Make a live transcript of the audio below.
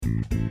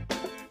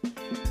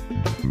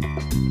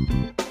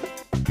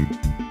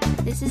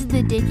This is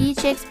the Dicky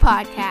Chicks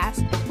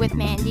podcast with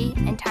Mandy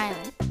and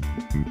Tylen.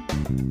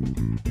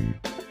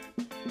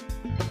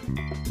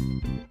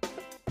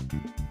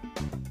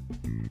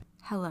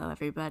 Hello,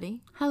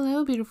 everybody.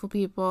 Hello, beautiful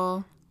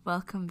people.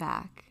 Welcome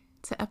back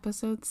To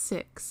episode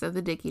 6 of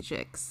the Dicky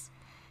Chicks.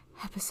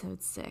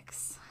 Episode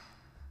 6.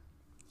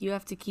 You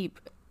have to keep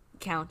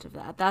count of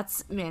that.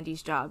 That's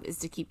Mandy's job, is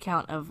to keep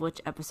count of which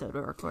episode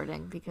we're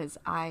recording, because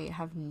I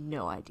have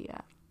no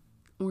idea.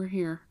 We're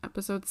here.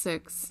 Episode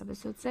 6.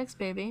 Episode 6,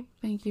 baby.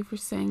 Thank you for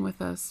staying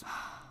with us.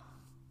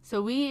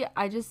 So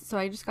I just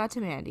got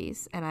to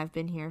Mandy's, and I've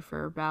been here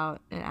for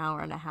about an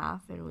hour and a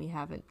half, and we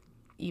haven't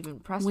even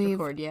pressed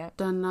record yet.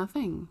 Done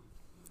nothing.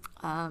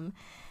 And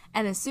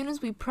as soon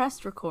as we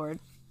pressed record,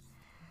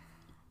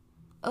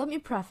 let me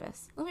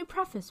preface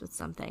with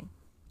something.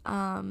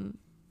 I'm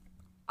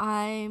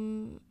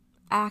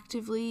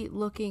actively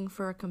looking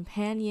for a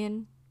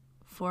companion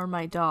for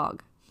my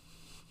dog.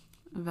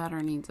 A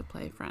veteran needs a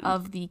play friend.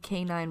 Of the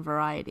canine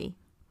variety.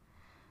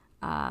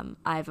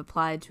 I've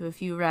applied to a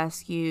few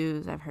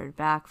rescues. I've heard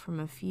back from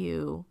a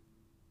few.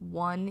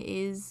 One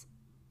is,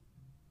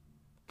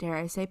 dare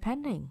I say,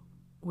 pending.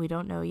 We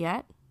don't know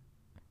yet.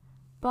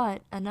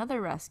 But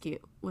another rescue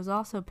was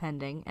also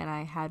pending, and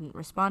I hadn't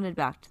responded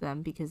back to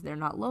them because they're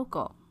not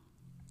local.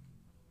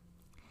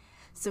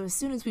 So as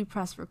soon as we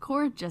press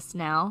record just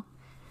now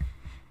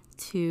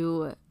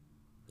to,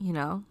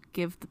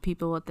 give the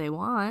people what they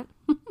want,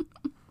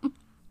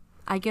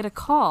 I get a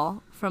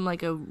call from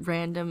like a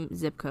random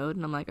zip code,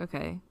 and I'm like,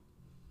 okay,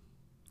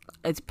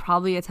 it's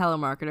probably a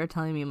telemarketer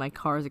telling me my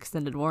car's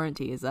extended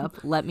warranty is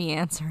up. Let me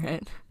answer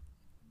it.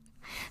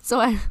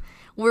 So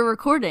we're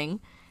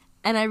recording,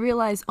 and I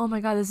realize, oh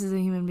my God, this is a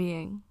human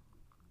being.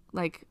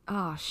 Like,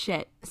 oh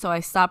shit. So I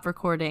stop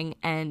recording,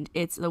 and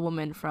it's the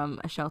woman from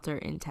a shelter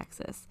in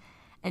Texas.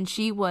 And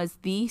she was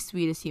the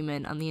sweetest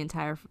human on the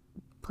entire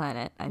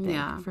planet, I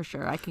think, for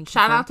sure. I can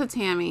Shout out to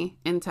Tammy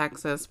in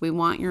Texas. We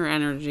want your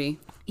energy.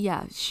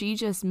 Yeah, she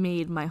just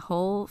made my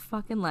whole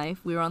fucking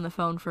life. We were on the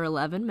phone for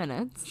 11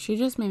 minutes. She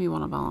just made me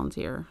want to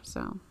volunteer,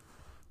 so.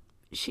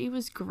 She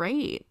was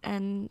great,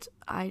 and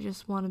I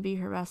just want to be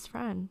her best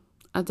friend.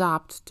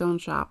 Adopt, don't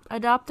shop.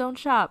 Adopt, don't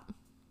shop.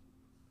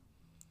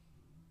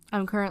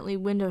 I'm currently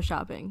window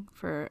shopping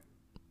for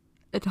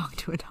a dog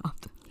to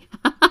adopt.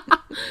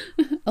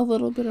 A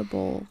little bit of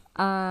both.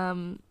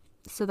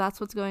 So that's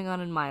what's going on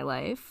in my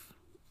life.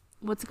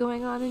 What's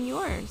going on in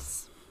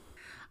yours?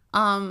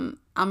 I'm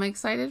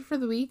excited for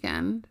the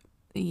weekend.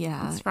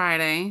 Yeah. It's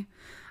Friday.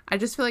 I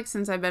just feel like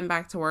since I've been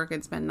back to work,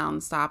 it's been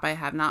nonstop. I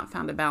have not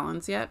found a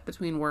balance yet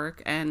between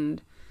work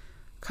and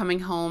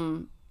coming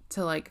home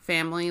to like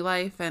family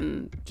life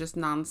and just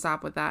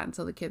nonstop with that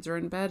until the kids are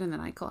in bed, and then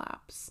I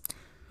collapse.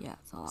 Yeah,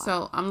 it's a lot.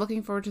 So I'm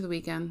looking forward to the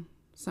weekend.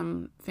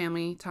 Some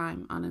family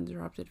time,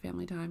 uninterrupted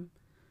family time.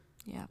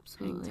 Yeah,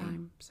 absolutely.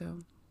 Time, so.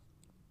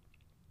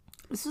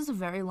 This was a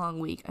very long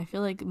week. I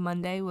feel like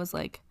Monday was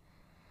like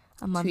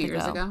a month ago. 2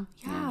 years ago?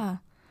 Yeah.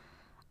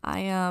 I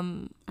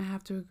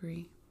have to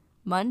agree.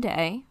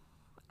 Monday,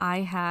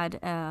 I had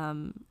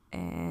an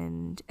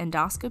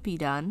endoscopy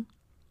done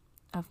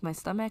of my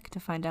stomach to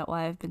find out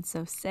why I've been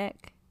so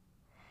sick.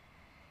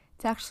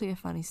 It's actually a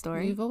funny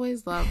story. We've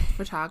always loved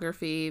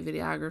photography,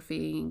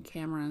 videography, and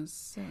cameras.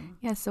 So.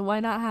 Yeah, so why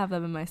not have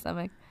them in my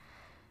stomach?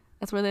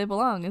 That's where they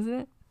belong, isn't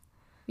it?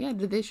 Yeah,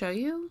 did they show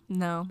you?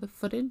 No. The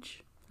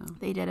footage? Oh.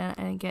 They didn't.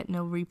 I didn't get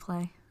no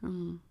replay.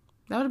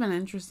 That would have been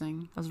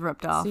interesting. I was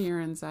ripped off. See your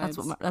insides.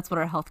 That's what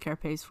our healthcare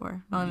pays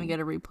for. I don't even get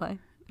a replay.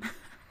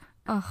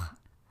 Ugh.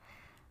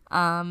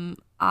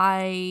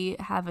 I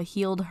have a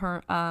healed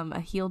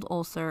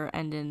ulcer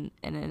and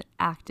an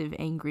active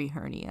angry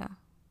hernia,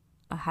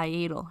 a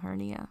hiatal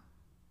hernia.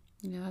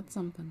 Yeah, that's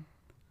something.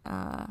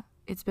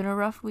 It's been a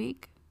rough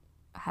week.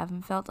 I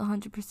haven't felt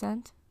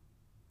 100%.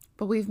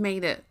 But we've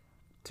made it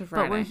to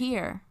Friday. But we're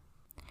here.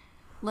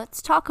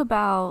 Let's talk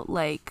about,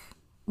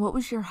 what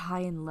was your high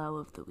and low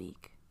of the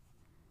week?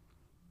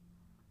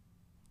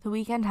 The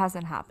weekend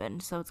hasn't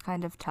happened, so it's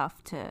kind of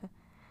tough to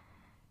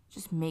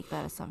just make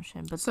that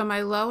assumption. But so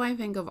my low, I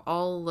think, of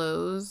all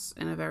lows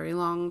in a very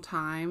long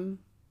time.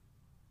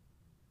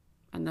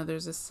 I know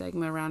there's a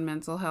stigma around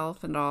mental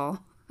health and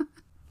all.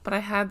 But I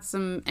had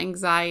some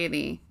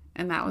anxiety,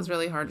 and that was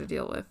really hard to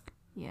deal with.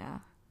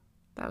 Yeah.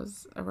 That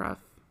was a rough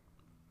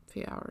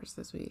few hours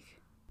this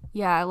week.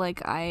 Yeah,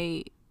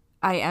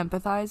 I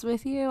empathize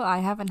with you. I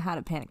haven't had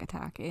a panic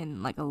attack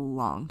in a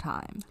long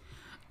time.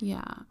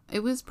 Yeah.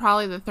 It was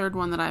probably the third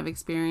one that I've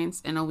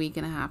experienced in a week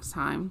and a half's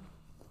time.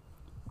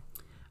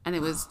 And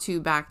it was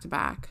 2 back to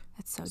back.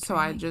 That's so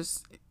draining.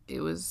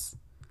 It was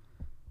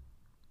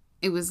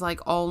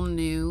all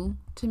new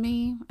to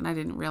me, and I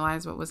didn't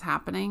realize what was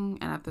happening.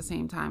 And at the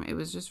same time, it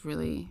was just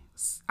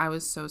I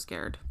was so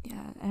scared.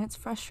 Yeah. And it's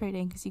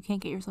frustrating because you can't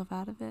get yourself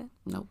out of it.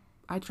 Nope.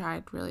 I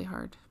tried really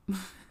hard.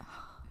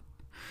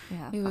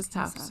 Yeah, it was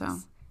tough. Sucks. So,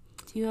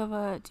 do you have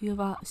a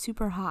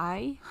super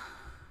high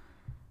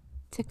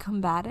to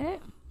combat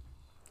it?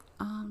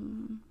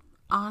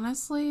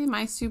 Honestly,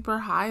 my super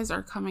highs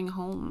are coming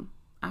home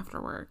after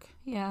work.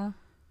 Yeah.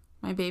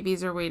 My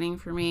babies are waiting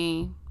for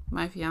me.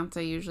 My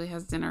fiance usually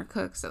has dinner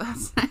cooked, so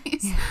that's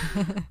nice.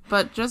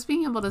 But just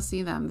being able to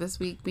see them this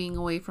week, being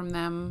away from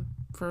them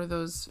for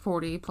those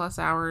 40 plus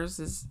hours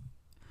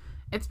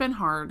it's been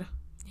hard.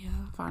 Yeah.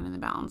 Finding the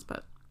balance,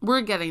 but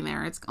we're getting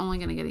there. It's only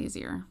going to get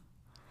easier.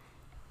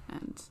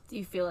 And do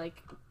you feel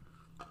like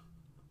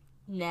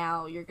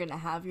now you're going to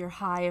have your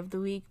high of the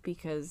week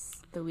because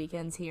the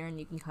weekend's here and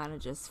you can kind of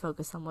just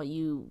focus on what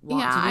you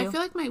want to do? I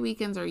feel like my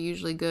weekends are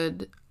usually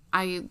good.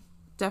 I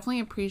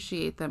definitely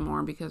appreciate them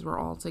more because we're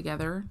all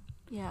together.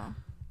 Yeah.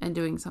 And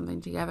doing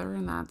something together,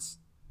 and that's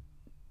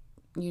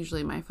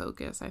usually my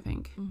focus, I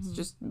think. Mm-hmm. It's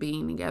just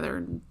being together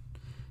and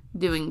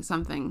doing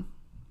something.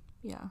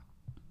 Yeah.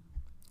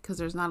 Because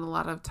there's not a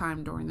lot of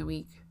time during the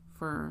week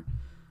for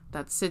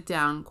that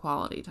sit-down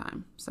quality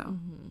time. So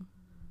Mm-hmm.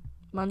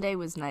 Monday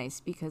was nice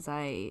because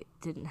I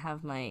didn't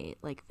have my,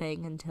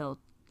 thing until,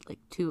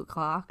 2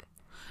 o'clock.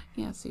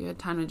 Yeah, so you had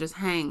time to just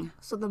hang.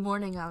 So the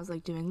morning I was,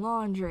 doing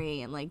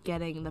laundry and,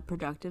 getting the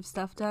productive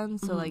stuff done.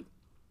 So,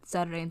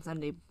 Saturday and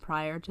Sunday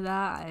prior to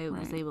that, I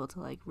was able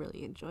to,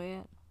 really enjoy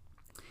it.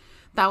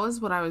 That was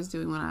what I was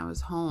doing when I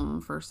was home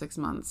for 6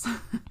 months.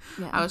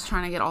 Yeah. I was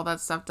trying to get all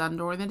that stuff done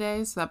during the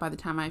day so that by the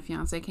time my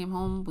fiance came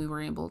home, we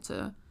were able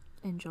to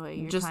enjoy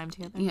your time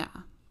together. Yeah.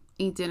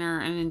 Eat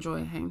dinner and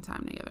enjoy hang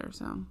time together,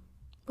 so...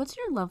 What's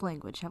your love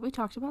language? Have we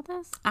talked about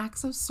this?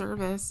 Acts of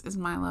service is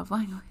my love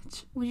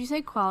language. Would you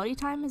say quality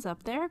time is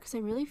up there? Because I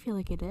really feel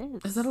like it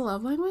is. Is it a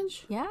love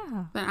language?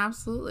 Yeah. Then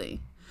absolutely.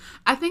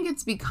 I think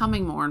it's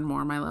becoming more and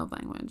more my love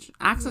language.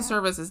 Acts of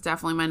service is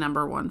definitely my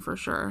number one for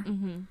sure.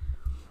 Mm-hmm.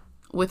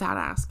 Without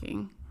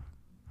asking.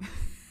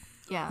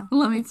 Yeah.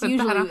 Let me put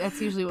that up.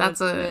 That's usually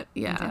what it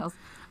entails.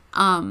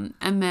 And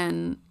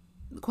then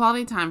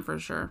quality time for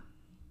sure.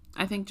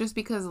 I think just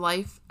because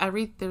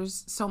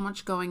there's so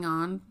much going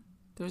on.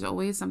 There's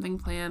always something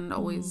planned,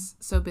 always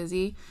so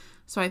busy.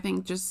 So I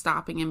think just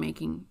stopping and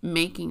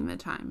making the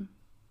time.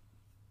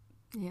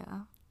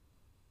 Yeah.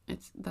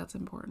 That's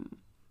important.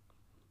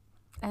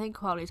 I think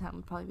quality time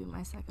would probably be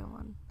my second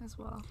one as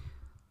well.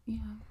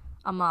 Yeah.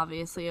 I'm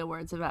obviously a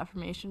words of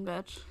affirmation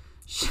bitch.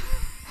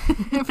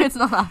 If it's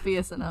not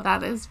obvious enough.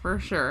 That is for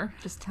sure.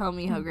 Just tell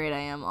me how great I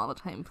am all the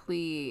time,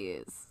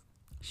 please.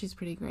 She's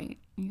pretty great,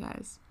 you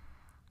guys.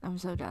 I'm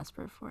so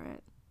desperate for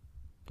it.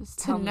 Just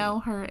to know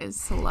her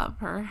is to love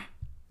her.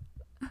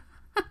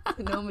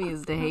 To know me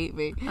is to hate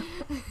me.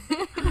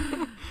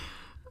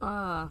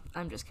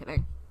 I'm just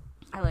kidding.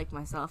 I like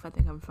myself. I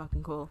think I'm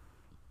fucking cool.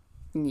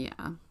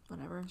 Yeah.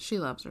 Whatever. She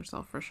loves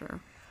herself for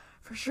sure.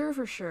 For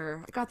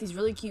sure. I got these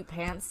really cute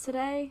pants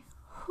today.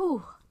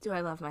 Whew. Do I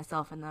love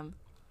myself in them.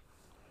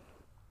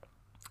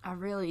 I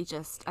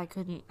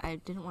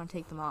didn't want to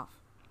take them off.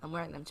 I'm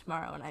wearing them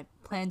tomorrow, and I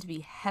plan to be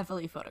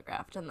heavily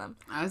photographed in them.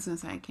 I was going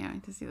to say, I can't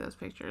wait to see those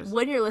pictures.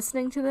 When you're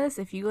listening to this,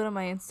 if you go to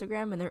my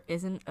Instagram and there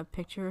isn't a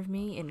picture of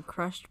me in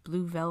crushed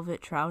blue velvet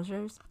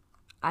trousers,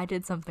 I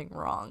did something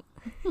wrong.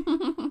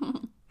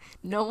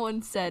 No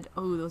one said,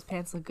 oh, those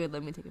pants look good,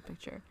 let me take a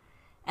picture.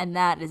 And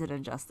that is an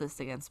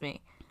injustice against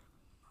me.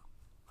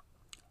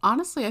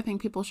 Honestly, I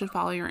think people should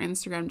follow your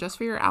Instagram just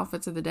for your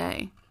outfits of the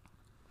day.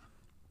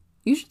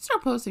 You should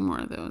start posting more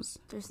of those.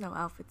 There's no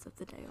outfits of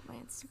the day on my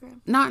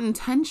Instagram. Not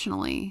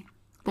intentionally.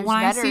 But There's when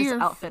I see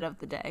Vetter's outfit of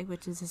the day,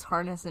 which is his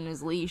harness and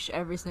his leash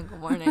every single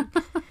morning.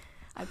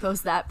 I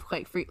post that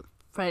quite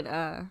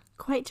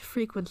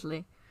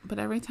frequently. But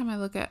every time I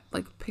look at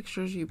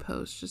pictures you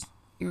post, just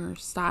your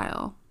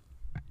style.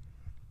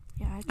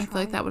 Yeah, I feel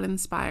like that would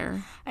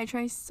inspire. I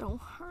try so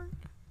hard.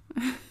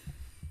 I'm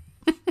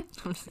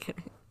just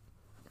kidding.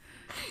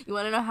 You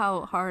want to know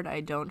how hard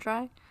I don't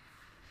try?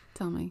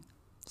 Tell me.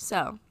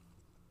 So,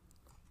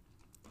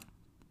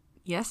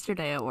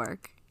 yesterday at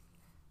work,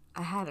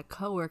 I had a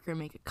coworker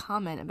make a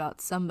comment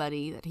about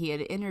somebody that he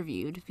had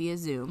interviewed via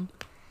Zoom,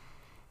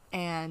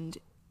 and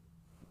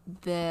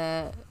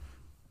the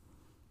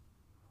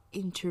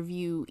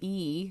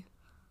interviewee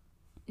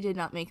did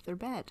not make their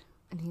bed.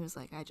 And he was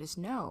like, I just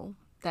know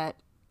that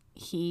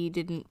he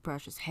didn't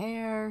brush his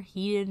hair,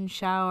 he didn't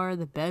shower,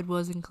 the bed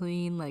wasn't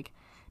clean,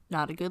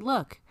 not a good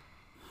look.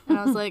 And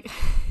I was like...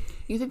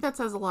 You think that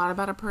says a lot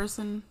about a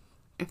person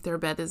if their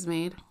bed is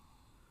made?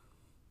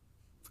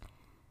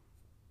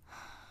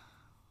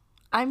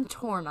 I'm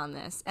torn on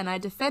this, and I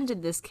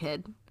defended this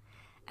kid,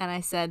 and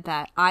I said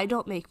that I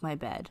don't make my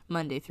bed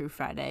Monday through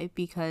Friday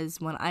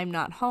because when I'm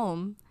not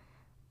home,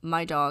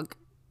 my dog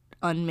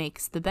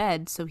unmakes the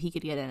bed so he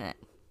could get in it.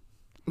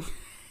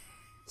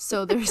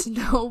 So there's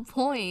no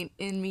point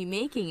in me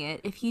making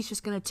it if he's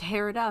just going to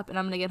tear it up and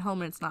I'm going to get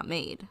home and it's not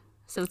made.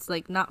 So it's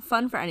not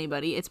fun for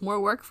anybody. It's more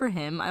work for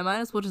him. I might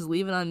as well just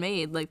leave it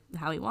unmade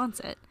how he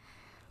wants it.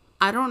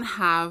 I don't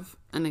have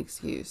an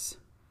excuse.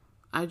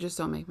 I just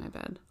don't make my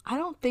bed. I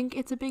don't think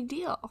it's a big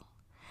deal.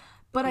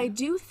 But I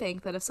do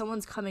think that if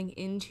someone's coming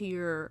into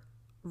your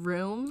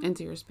room...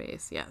 Into your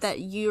space, yes. That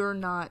you're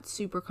not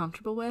super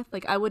comfortable with.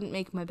 I wouldn't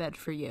make my bed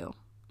for you.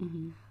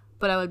 Mm-hmm.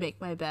 But I would make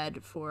my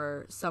bed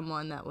for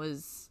someone that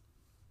was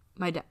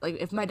my dad, like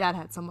if my dad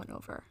had someone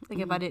over, like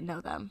if I didn't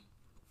know them,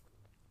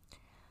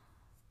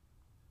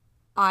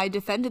 I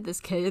defended this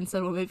kid and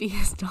said, well, maybe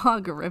his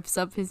dog rips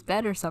up his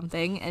bed or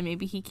something, and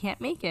maybe he can't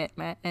make it.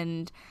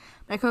 And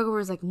my coworker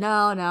was like,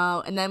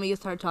 no. And then we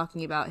started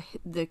talking about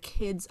the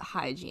kid's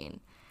hygiene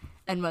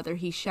and whether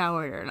he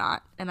showered or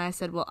not. And I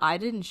said, well, I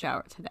didn't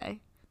shower today.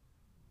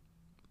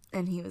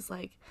 And he was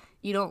like,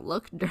 you don't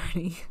look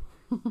dirty.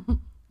 And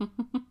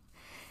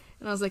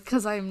I was like,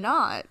 because I'm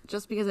not.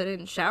 Just because I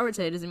didn't shower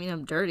today doesn't mean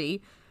I'm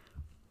dirty.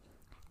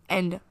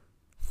 And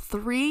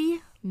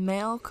 3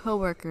 male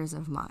coworkers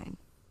of mine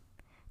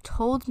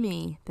told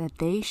me that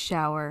they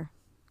shower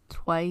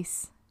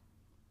twice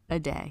a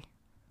day.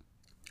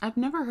 I've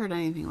never heard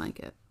anything like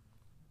it.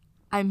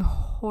 I'm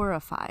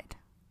horrified.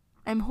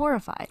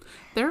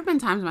 There have been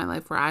times in my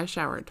life where I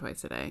showered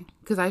twice a day.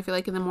 Because I feel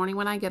like in the morning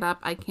when I get up,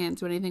 I can't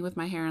do anything with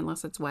my hair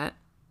unless it's wet.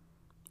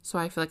 So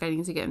I feel like I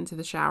need to get into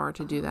the shower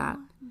to do that.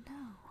 No.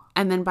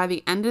 And then by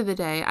the end of the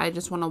day, I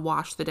just want to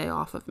wash the day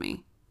off of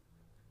me.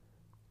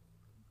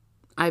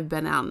 I've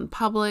been out in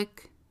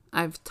public.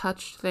 I've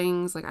touched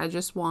things. Like, I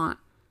just want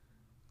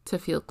to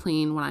feel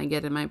clean when I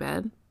get in my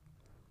bed.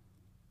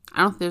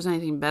 I don't think there's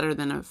anything better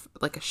than a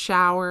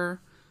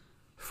shower,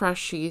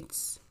 fresh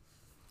sheets.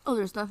 Oh,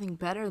 there's nothing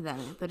better than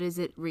it, but is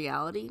it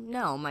reality?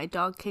 No, my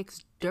dog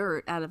kicks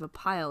dirt out of a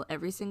pile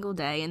every single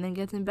day and then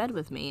gets in bed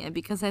with me. And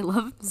because I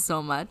love him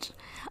so much,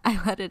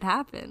 I let it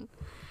happen.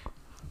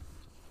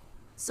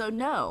 So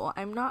no,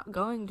 I'm not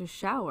going to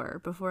shower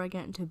before I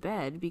get into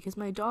bed because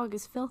my dog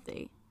is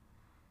filthy.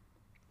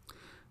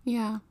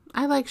 Yeah,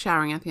 I like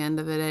showering at the end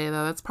of the day,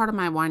 though. That's part of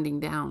my winding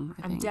down,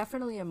 I think. I'm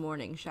definitely a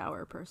morning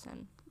shower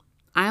person.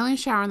 I only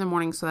shower in the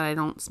morning so that I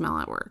don't smell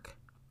at work.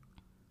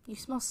 You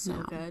smell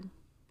so good.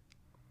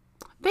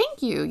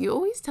 Thank you. You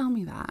always tell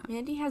me that.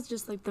 Mandy has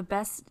just, like, the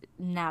best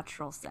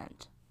natural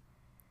scent.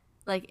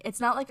 Like, it's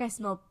not like I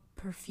smell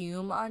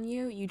perfume on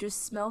you. You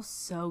just smell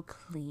so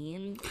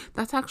clean.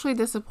 That's actually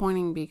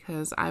disappointing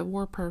because I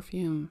wore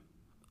perfume,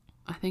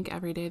 I think,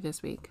 every day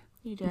this week.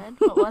 You did?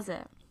 What was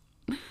it?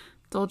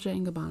 Dolce &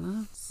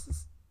 Gabbana.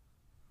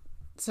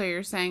 So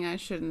you're saying I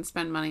shouldn't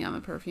spend money on the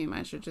perfume.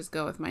 I should just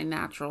go with my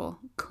natural,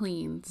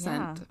 clean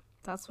scent. Yeah,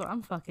 that's what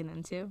I'm fucking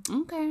into.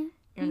 Okay.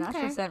 Your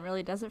natural scent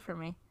really does it for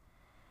me.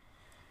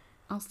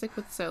 I'll stick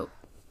with soap.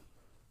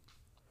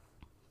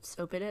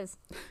 Soap it is.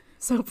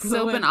 Soap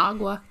and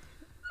agua.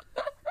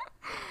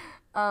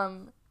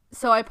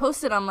 So I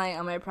posted on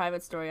my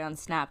private story on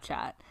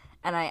Snapchat,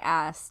 and I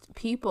asked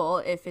people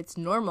if it's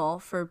normal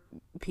for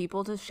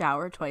people to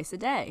shower twice a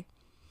day.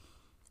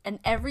 And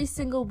every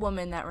single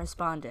woman that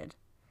responded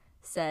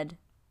said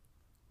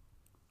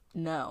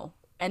no.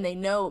 And they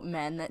know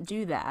men that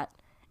do that,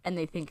 and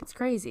they think it's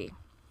crazy.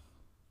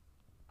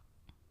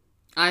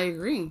 I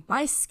agree.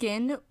 My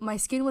skin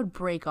would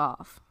break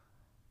off.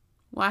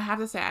 Well, I have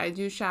to say, I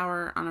do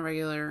shower on a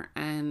regular,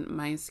 and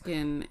my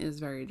skin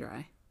is very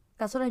dry.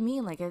 That's what I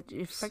mean. Like, it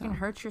freaking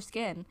hurts your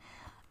skin.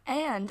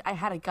 And I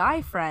had a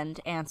guy friend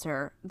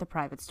answer the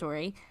private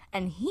story,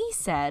 and he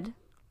said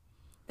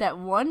that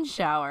one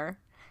shower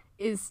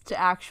is to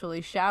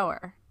actually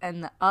shower,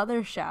 and the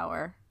other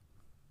shower...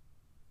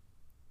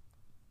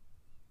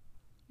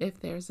 If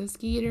there's a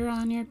skeeter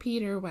on your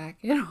Peter, whack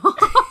it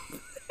off.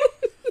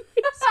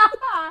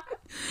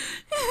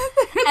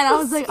 And I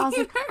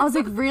was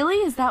like, really?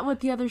 Is that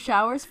what the other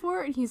shower's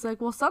for? And he's like,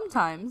 well,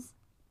 sometimes.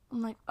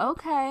 I'm like,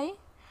 okay.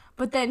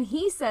 But then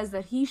he says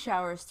that he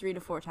showers 3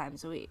 to 4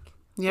 times a week.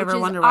 You ever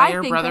wonder why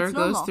your brother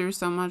goes through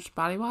so much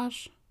body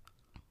wash?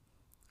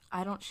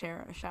 I don't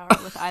share a shower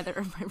with either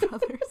of my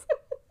brothers.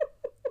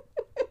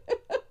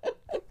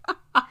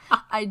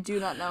 I do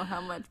not know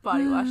how much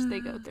body wash they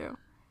go through.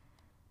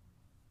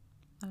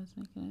 I was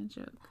making a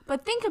joke.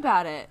 But think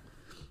about it.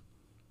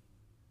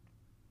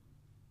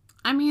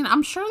 I mean,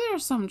 I'm sure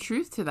there's some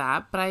truth to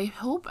that, but I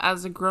hope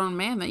as a grown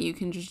man that you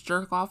can just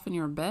jerk off in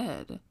your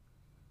bed.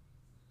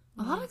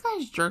 A lot of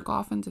guys jerk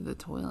off into the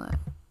toilet.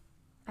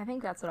 I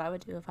think that's what I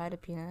would do if I had a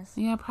penis.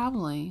 Yeah,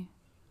 probably.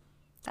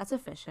 That's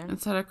efficient.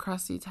 Instead of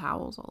crusty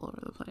towels all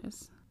over the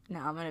place. No,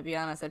 I'm going to be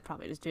honest. I'd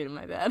probably just do it in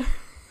my bed.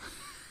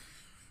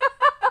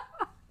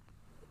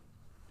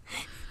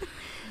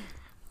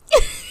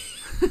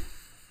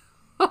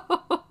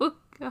 Oh,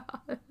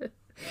 God.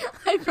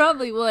 I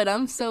probably would.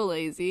 I'm so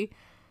lazy.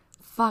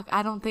 Fuck,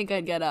 I don't think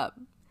I'd get up.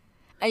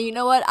 And you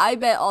know what? I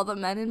bet all the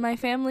men in my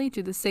family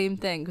do the same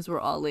thing because we're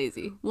all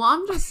lazy. Well,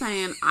 I'm just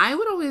saying, I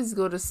would always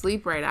go to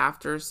sleep right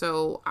after,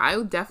 so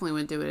I definitely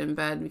would do it in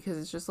bed because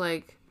it's just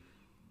like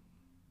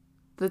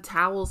the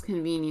towel's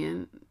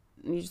convenient.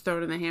 And you just throw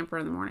it in the hamper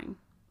in the morning.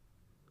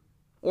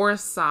 Or a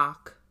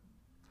sock.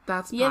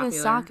 That's popular. Yeah, the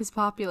sock is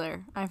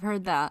popular. I've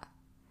heard that.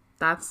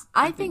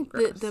 I think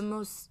the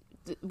most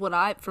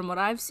from what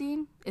I've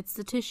seen, it's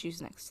the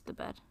tissues next to the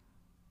bed.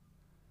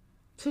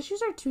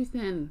 Tissues are too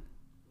thin.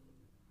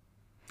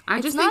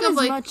 It's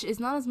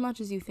not as much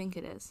as you think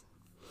it is.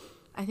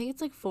 I think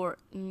it's like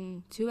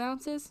 2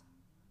 ounces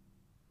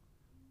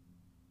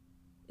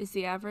is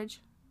the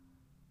average.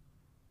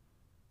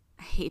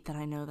 I hate that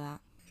I know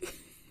that.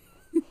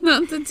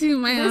 Not to toot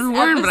my This own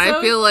horn, but I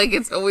episode- feel like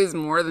it's always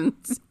more than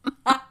 2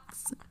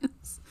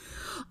 ounces.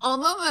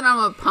 Although that I'm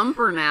a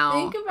pumper now,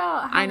 Think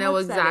about how I know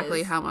much that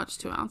exactly is. how much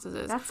 2 ounces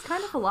is. That's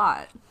kind of a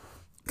lot.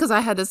 Because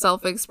I had to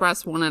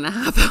self-express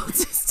 1.5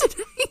 ounces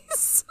today.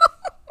 So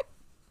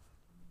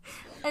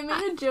I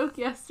made a joke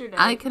yesterday.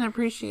 I can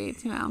appreciate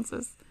 2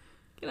 ounces.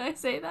 Can I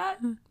say that?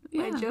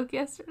 Yeah. My joke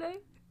yesterday?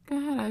 Go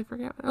ahead, I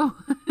forget what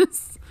it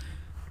was.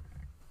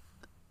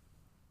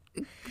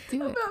 Do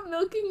it. About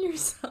milking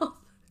yourself.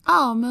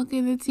 Oh,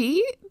 milking the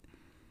teat?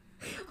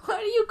 Why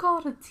do you call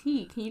it a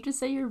teat? Can you just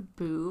say your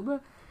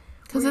boob?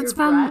 Because Or it's your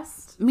from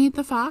breast? Meet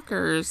the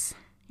Fockers.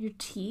 Your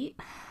teat?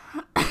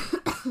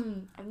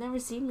 I've never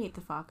seen Meet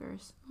the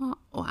Fockers. Oh,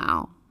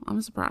 wow,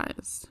 I'm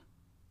surprised.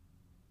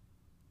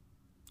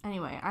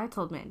 Anyway, I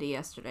told Mandy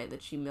yesterday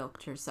that she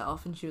milked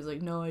herself, and she was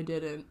like, no, I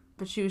didn't.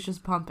 But she was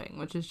just pumping,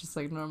 which is just,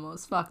 like, normal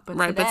as fuck. But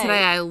Right, but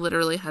today I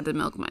literally had to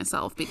milk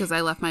myself because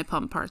I left my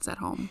pump parts at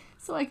home.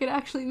 So I could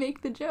actually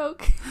make the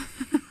joke.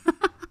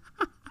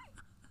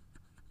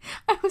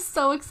 I was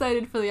so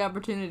excited for the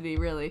opportunity,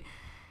 really.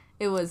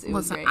 It was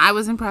Listen, great. I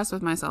was impressed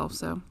with myself,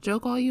 so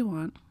joke all you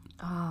want.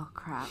 Oh,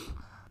 crap.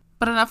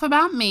 But enough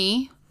about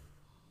me.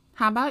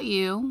 How about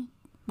you?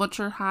 What's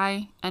your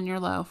high and your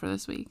low for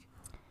this week?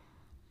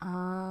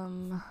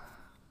 Well,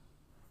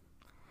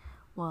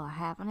 I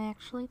haven't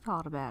actually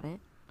thought about it.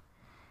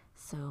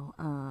 So,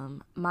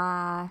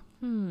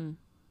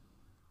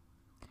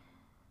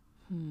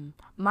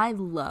 my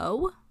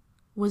low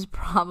was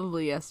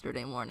probably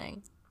yesterday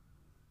morning.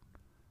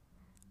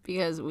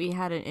 Because we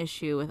had an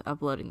issue with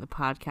uploading the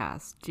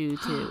podcast due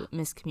to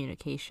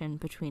miscommunication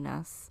between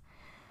us.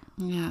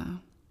 Yeah.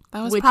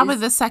 That was Which probably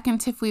is- the second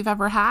tiff we've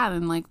ever had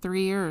in like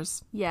 3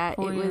 years. Yeah,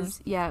 4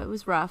 years. it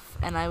was rough,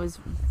 and I was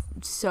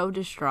so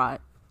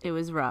distraught. It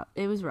was rough.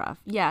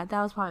 Yeah,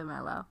 that was probably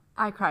my low.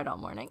 I cried all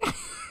morning.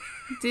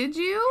 Did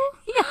you?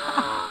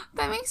 Yeah.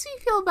 That makes me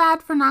feel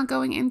bad for not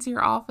going into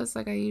your office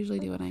like I usually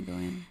do when I go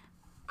in.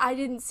 I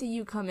didn't see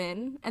you come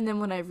in, and then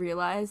when I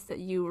realized that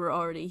you were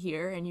already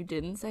here and you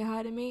didn't say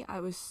hi to me, I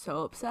was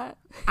so upset.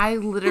 I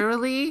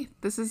literally,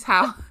 this is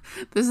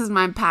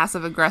my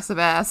passive aggressive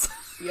ass.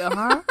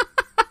 Yeah.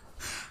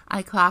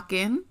 I clock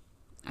in,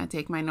 I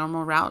take my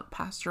normal route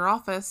past your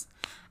office,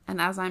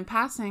 and as I'm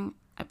passing,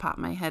 I pop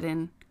my head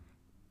in.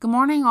 Good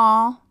morning,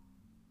 all.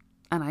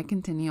 And I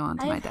continue on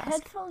to my I have desk.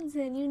 headphones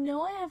in. You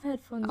know I have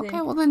headphones in.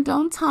 Okay, well then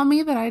don't tell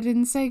me that I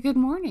didn't say good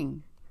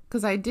morning.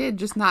 Because I did,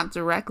 just not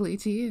directly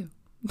to you.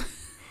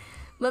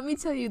 Let me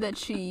tell you that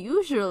she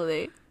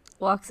usually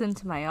walks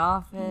into my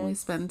office. We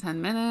spend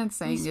 10 minutes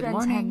saying We good spend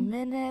morning. 10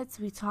 minutes.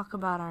 We talk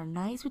about our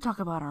nights. We talk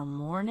about our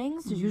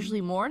mornings. There's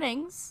usually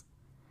mornings.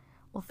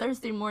 Well,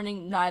 Thursday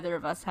morning, neither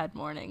of us had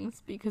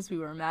mornings because we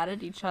were mad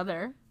at each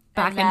other.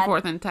 Back and mad-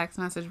 forth in text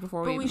message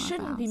before we But even we left the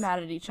shouldn't be house.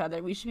 mad at each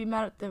other. We should be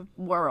mad at the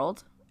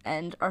world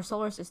and our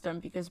solar system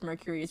because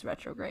Mercury is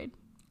retrograde.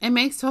 It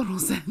makes total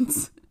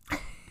sense.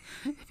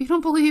 If you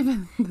don't believe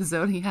in the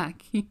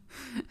zodiac,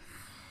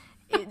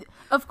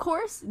 Of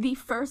course, the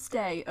first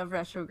day of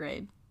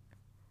retrograde.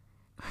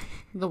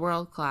 the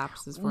world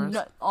collapses first.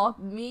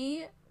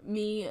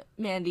 Me,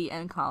 Mandy,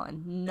 and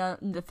Colin.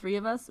 The three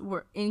of us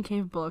were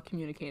incapable of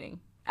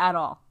communicating at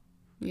all.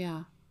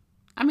 Yeah.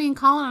 I mean,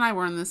 Colin and I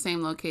were in the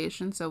same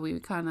location, so we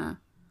kind of...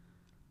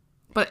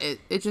 But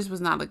it just was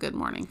not a good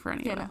morning for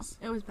any of us.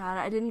 It was bad.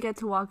 I didn't get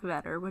to walk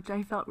better, which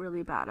I felt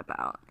really bad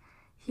about.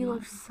 He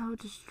looked so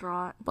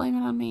distraught. Blame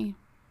it on me.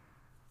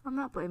 I'm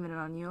not blaming it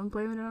on you. I'm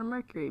blaming it on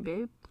Mercury,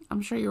 babe.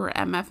 I'm sure you were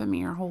MFing me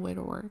your whole way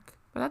to work.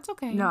 But that's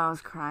okay. No, I was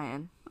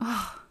crying.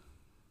 I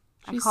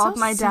She's called so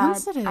my dad.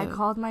 sensitive. I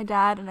called my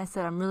dad and I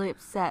said, I'm really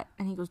upset.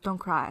 And he goes, don't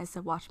cry. I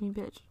said, watch me,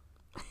 bitch.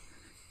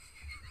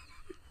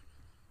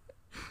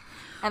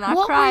 And I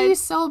What cried. were you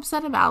so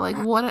upset about? Like,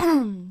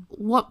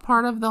 what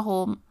part of the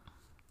whole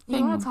You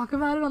thing? want to talk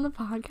about it on the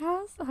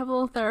podcast? Have a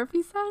little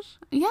therapy sesh?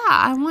 Yeah,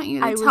 I want you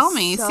to I tell was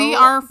me. so- See,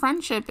 our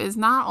friendship is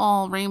not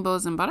all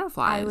rainbows and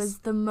butterflies. I was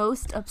the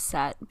most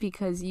upset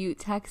because you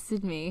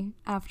texted me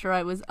after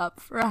I was up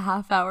for a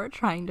half hour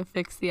trying to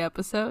fix the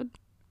episode.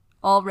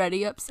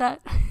 Already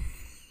upset.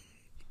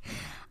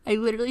 I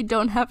literally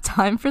don't have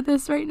time for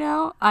this right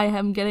now. I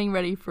am getting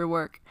ready for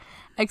work.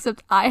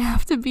 Except I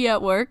have to be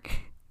at work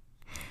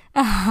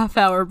a half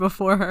hour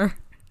before her.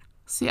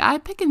 See, I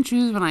pick and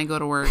choose when I go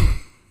to work.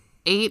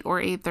 8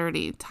 or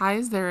 8:30.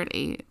 Ty's there at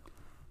 8.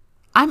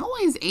 I'm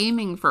always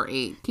aiming for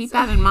 8. Keep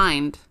that in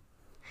mind.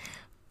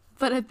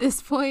 But at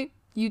this point,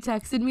 you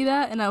texted me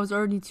that and I was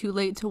already too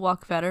late to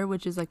walk better,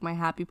 which is like my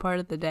happy part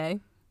of the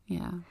day.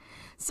 Yeah.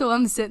 So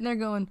I'm sitting there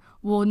going,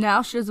 well,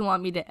 now she doesn't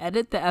want me to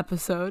edit the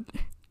episode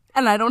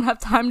and I don't have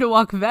time to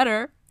walk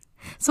better.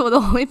 So the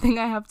only thing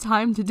I have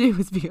time to do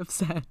is be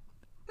upset.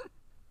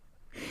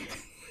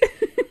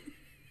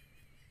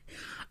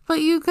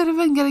 But you could have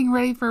been getting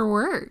ready for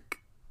work.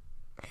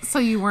 So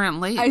you weren't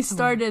late. I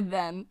started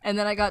then, and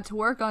then I got to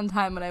work on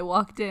time and I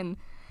walked in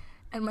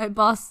and my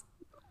boss,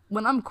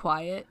 when I'm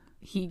quiet,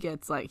 he's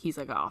like,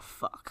 oh,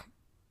 fuck.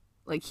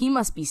 Like, he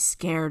must be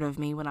scared of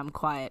me when I'm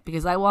quiet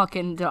because I walk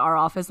into our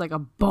office like a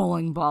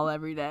bowling ball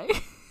every day.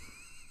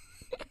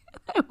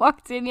 I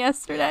walked in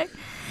yesterday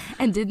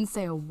and didn't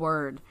say a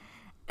word.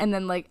 And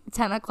then like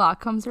 10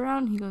 o'clock comes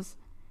around. He goes,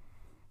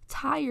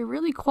 Ty, you're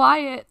really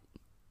quiet.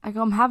 I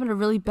go, I'm having a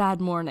really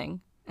bad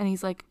morning. And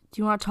he's like,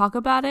 do you want to talk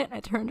about it? I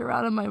turned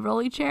around in my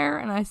rolly chair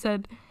and I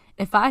said,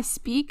 if I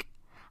speak,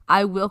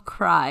 I will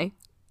cry.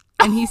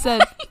 And he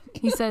said,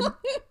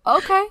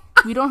 okay,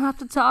 we don't have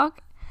to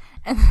talk.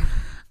 And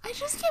I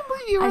just can't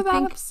believe you were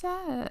that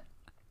upset.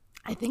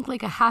 I think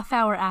like a half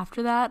hour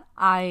after that,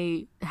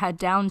 I had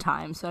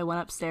downtime. So I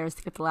went upstairs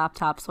to get the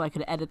laptop so I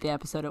could edit the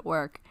episode at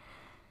work.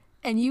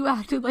 And you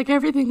acted like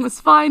everything was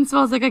fine. So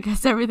I was like, I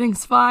guess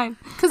everything's fine.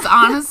 Because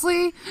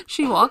honestly,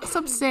 she walks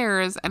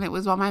upstairs and it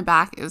was while my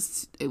back it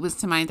was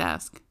to my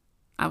desk.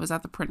 I was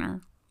at the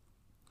printer.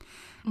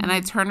 And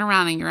I turn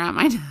around and you're at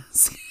my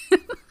desk.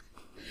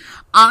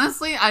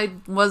 Honestly, I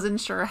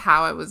wasn't sure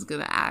how I was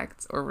going to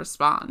act or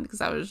respond.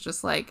 Because I was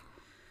just like,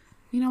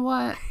 you know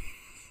what?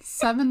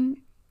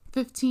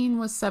 7:15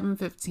 was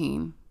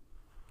 7:15.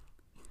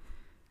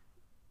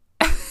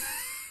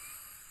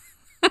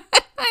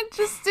 I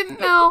just didn't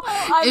know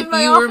if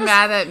you were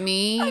mad at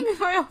me. I'm in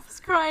my office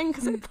crying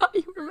because I thought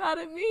you were mad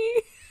at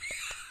me.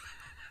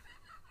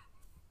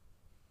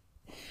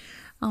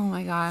 Oh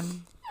my God.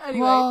 Anyway.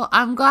 Well,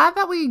 I'm glad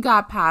that we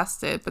got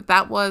past it, but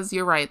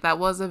you're right. That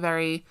was a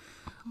very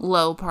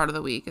low part of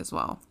the week as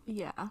well.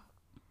 Yeah.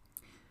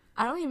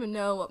 I don't even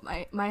know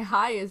what my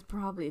high is.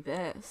 Probably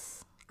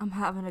this. I'm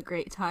having a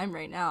great time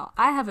right now.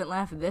 I haven't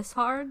laughed this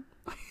hard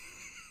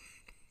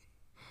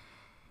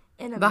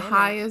in a minute.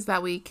 High is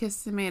that we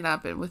kissed and made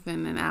up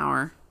within an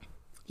hour.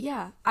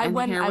 Yeah. I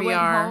went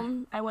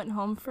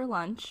home for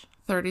lunch.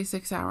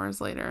 36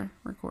 hours later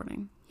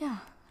recording. Yeah.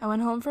 I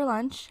went home for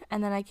lunch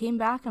and then I came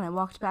back and I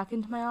walked back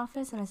into my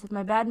office and I said,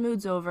 my bad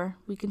mood's over.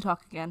 We can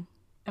talk again.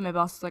 And my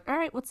boss was like, all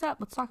right, what's up?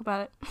 Let's talk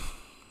about it.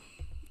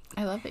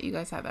 I love that you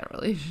guys had that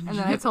relationship. And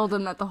then I told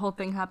him that the whole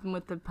thing happened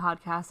with the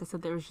podcast. I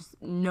said there was just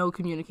no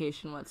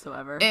communication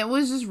whatsoever. It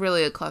was just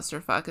really a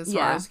clusterfuck as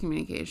far as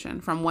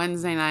communication from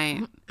Wednesday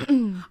night.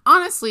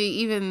 Honestly,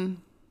 even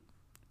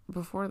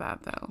before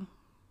that, though.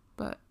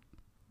 But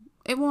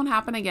it won't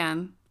happen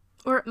again.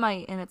 Or it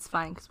might, and it's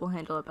fine because we'll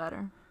handle it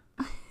better.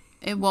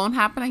 It won't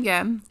happen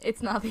again.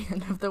 It's not the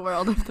end of the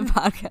world if the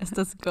podcast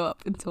doesn't go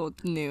up until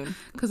noon.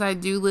 Because I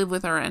do live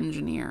with our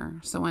engineer.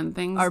 So when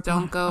things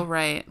don't go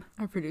right.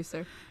 Our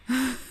producer.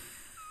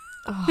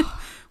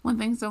 When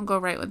things don't go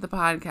right with the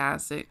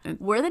podcast.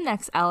 We're the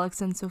next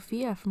Alex and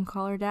Sophia from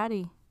Call Her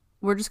Daddy.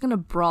 We're just going to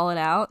brawl it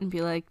out and be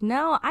like,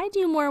 no, I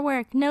do more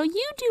work. No,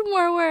 you do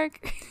more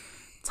work.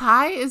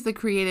 Ty is the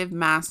creative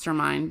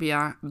mastermind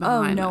behind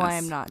Oh, no, us. I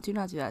am not. Do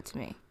not do that to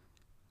me.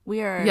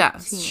 We are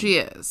Yes, team. she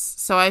is.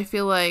 So I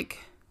feel like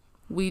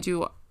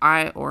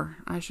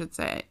I should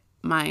say,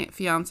 my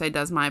fiance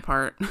does my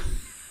part.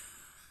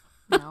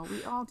 No,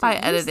 we all do. By you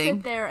editing.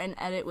 sit there and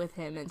edit with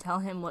him and tell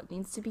him what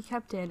needs to be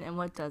kept in and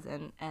what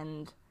doesn't.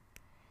 And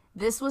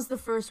this was the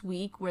first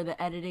week where the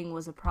editing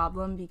was a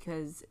problem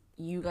because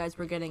you guys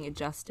were getting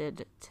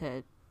adjusted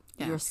to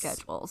your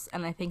schedules.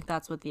 And I think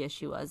that's what the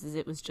issue was, is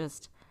it was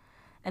just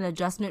an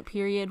adjustment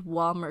period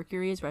while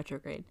Mercury is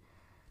retrograde.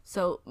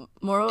 So,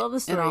 moral of the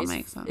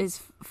story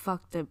is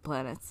fuck the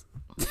planets.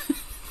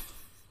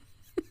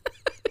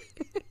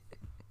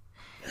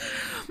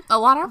 A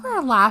lot of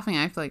our laughing,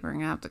 I feel like we're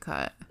going to have to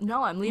cut.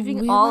 No, I'm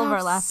leaving all of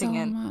our laughing so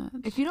in. much.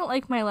 If you don't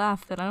like my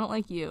laugh, then I don't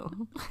like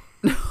you.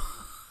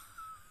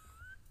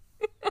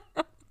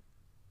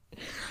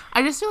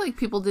 I just feel like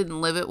people didn't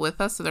live it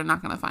with us, so they're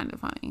not going to find it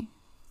funny.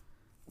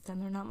 Then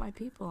they're not my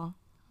people.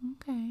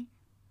 Okay.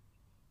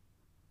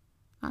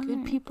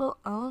 Good people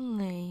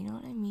only, you know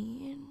what I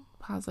mean?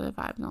 Positive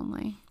vibes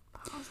only.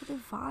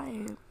 Positive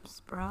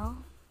vibes, bro.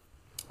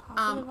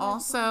 Positive vibes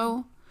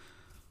also,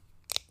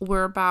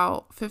 we're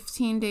about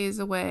 15 days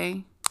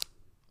away.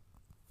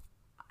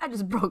 I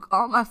just broke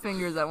all my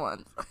fingers at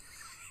once.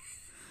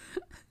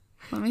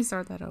 Let me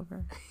start that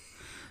over.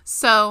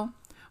 So,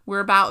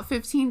 we're about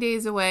 15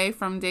 days away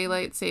from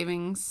daylight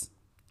savings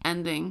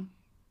ending.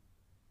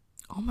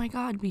 Oh my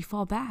God, we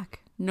fall back.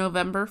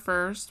 November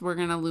 1st, we're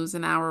going to lose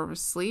an hour of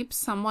sleep.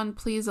 Someone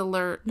please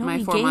alert my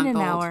 4-month-old. We gain an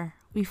hour.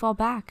 We fall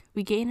back.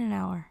 We gain an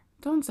hour.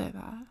 Don't say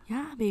that.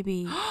 Yeah,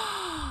 baby.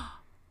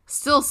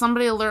 Still,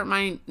 somebody alert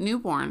my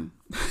newborn.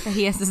 That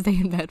he has to stay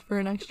in bed for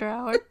an extra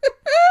hour.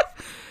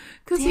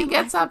 Because he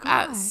gets up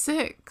at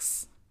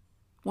 6.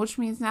 Which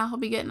means now he'll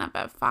be getting up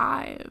at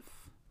 5.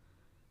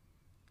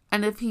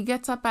 And if he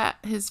gets up at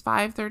his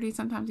 5:30,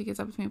 sometimes he gets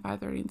up between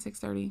 5:30 and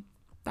 6:30.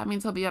 That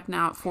means he'll be up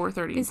now at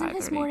 4:30 and 5:30. Isn't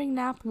his morning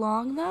nap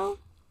long, though?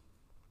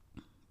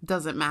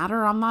 Doesn't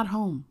matter. I'm not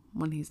home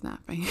when he's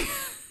napping.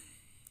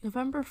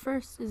 November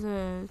 1st is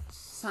a...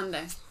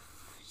 Sunday.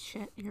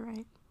 Shit, you're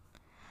right.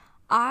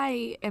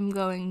 I am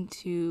going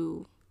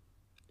to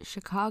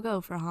Chicago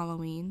for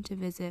Halloween to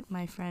visit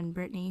my friend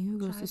Brittany, who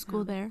goes to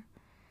school there.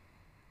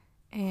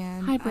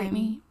 And Hi,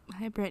 Brittany.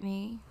 Hi,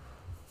 Brittany.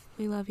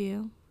 We love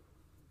you.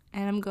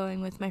 And I'm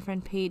going with my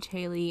friend Paige,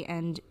 Haley,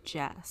 and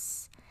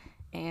Jess.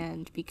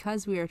 And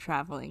because we are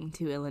traveling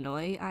to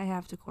Illinois, I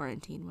have to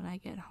quarantine when I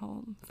get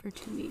home for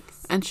 2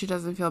 weeks. And she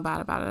doesn't feel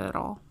bad about it at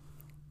all.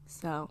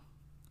 So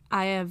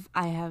I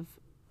have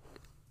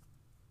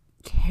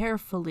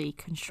carefully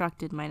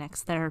constructed my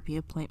next therapy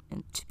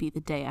appointment to be the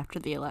day after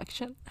the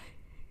election.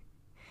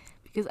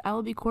 Because I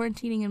will be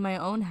quarantining in my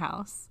own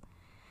house,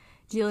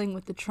 dealing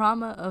with the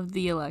trauma of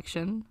the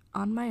election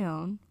on my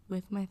own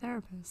with my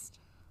therapist.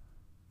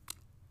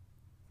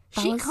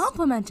 She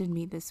complimented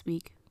me this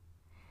week.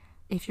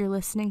 If you're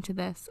listening to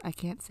this, I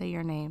can't say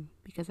your name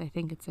because I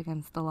think it's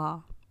against the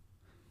law.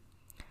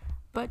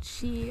 But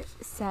she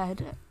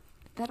said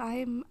that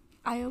I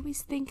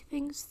always think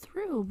things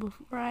through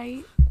before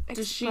I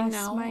express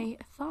my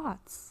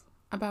thoughts.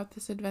 About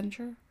this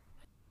adventure?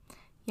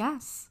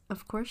 Yes,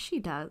 of course she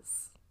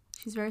does.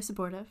 She's very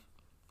supportive.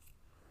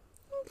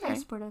 Okay. Very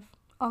supportive.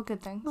 All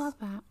good things. Love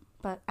that.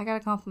 But I got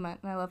a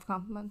compliment, and I love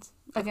compliments.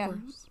 Again,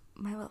 Of course.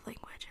 my love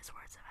language is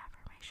words of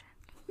affirmation.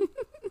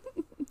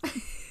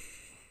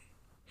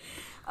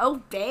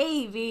 Oh,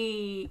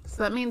 baby.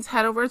 So that means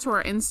head over to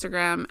our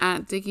Instagram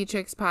at Dicky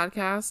Chicks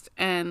Podcast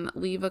and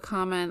leave a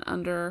comment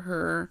under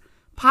her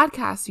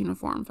podcast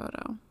uniform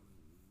photo.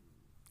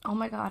 Oh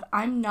my God,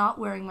 I'm not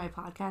wearing my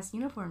podcast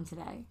uniform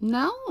today.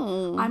 No.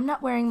 I'm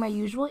not wearing my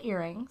usual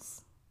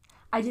earrings.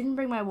 I didn't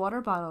bring my water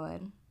bottle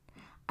in.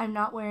 I'm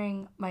not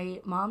wearing my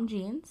mom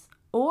jeans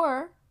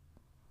or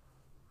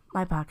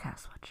my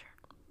podcast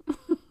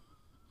sweatshirt.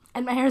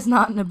 And my hair's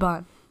not in a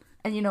bun.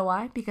 And you know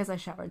why? Because I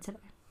showered today.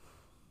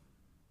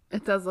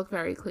 It does look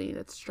very clean.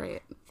 It's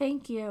straight.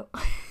 Thank you.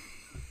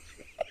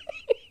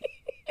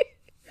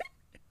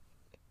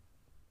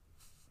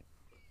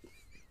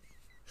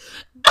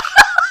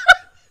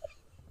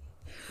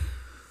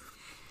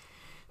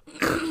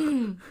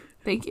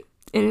 Thank you.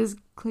 It is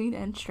clean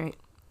and straight.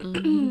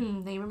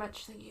 Mm-hmm. Thank you very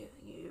much. Thank you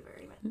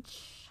very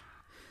much.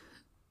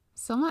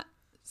 So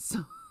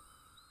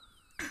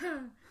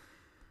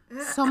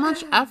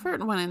much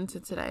effort went into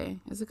today.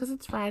 Is it because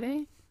it's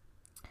Friday?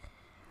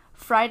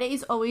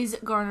 Fridays always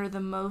garner the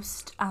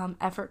most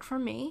effort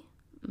from me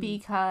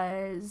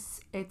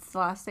because it's the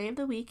last day of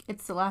the week.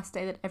 It's the last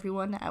day that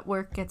everyone at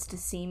work gets to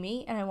see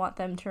me, and I want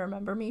them to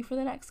remember me for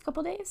the next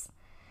couple days.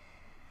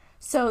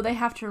 So they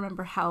have to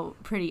remember how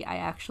pretty I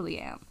actually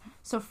am.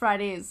 So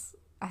Fridays,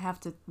 I have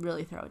to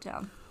really throw it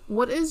down.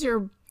 What is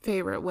your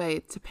favorite way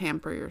to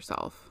pamper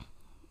yourself?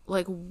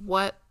 Like,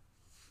 what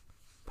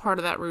part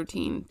of that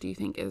routine do you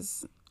think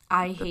is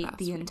I hate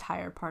the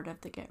entire part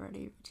of the get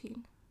ready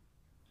routine.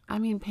 I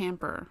mean,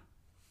 pamper.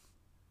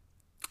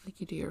 Like,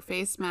 you do your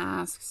face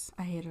masks.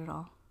 I hate it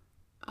all.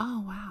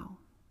 Oh, wow.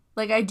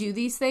 Like, I do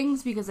these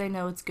things because I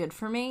know it's good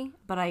for me,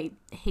 but I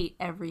hate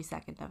every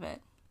second of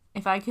it.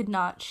 If I could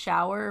not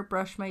shower,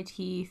 brush my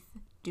teeth,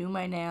 do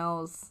my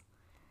nails,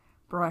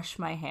 brush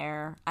my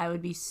hair, I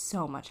would be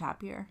so much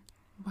happier.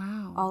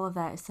 Wow. All of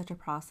that is such a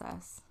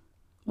process.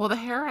 Well, the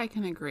hair, I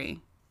can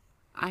agree.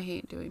 I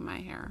hate doing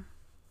my hair.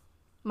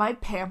 My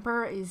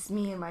pamper is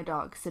me and my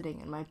dog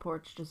sitting in my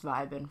porch just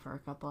vibing for a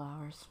couple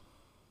hours.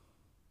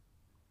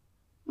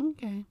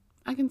 Okay.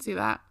 I can see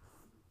that.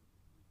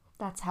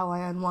 That's how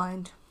I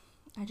unwind.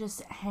 I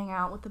just hang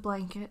out with a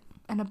blanket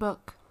and a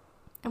book,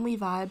 and we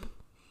vibe.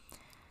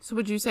 So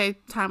would you say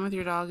time with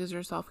your dog is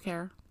your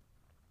self-care?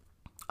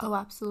 Oh,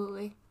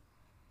 absolutely.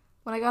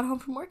 When I got home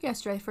from work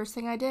yesterday, first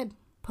thing I did,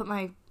 put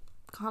my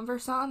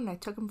Converse on and I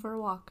took him for a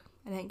walk.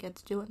 I didn't get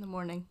to do it in the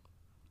morning,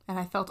 and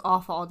I felt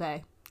off all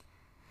day.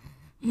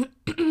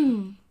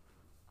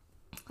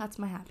 That's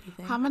my happy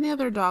thing. How many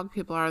other dog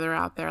people are there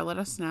out there? Let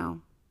us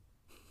know.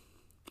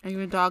 Are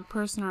you a dog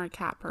person or a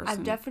cat person?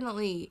 I've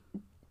definitely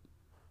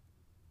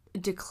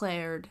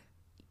declared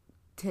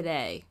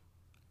today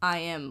I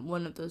am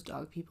one of those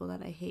dog people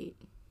that I hate.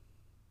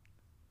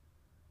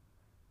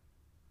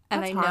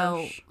 And That's I know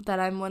harsh. that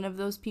I'm one of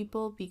those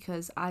people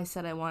because I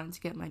said I wanted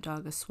to get my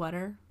dog a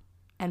sweater.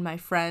 And my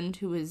friend,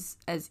 who is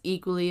as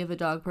equally of a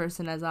dog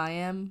person as I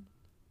am,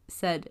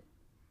 said,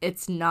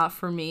 "It's not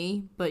for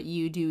me, but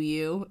you do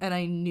you." And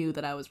I knew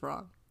that I was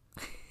wrong.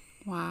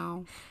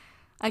 Wow.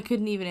 I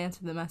couldn't even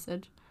answer the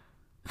message.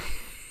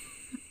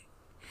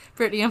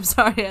 Brittany, I'm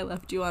sorry I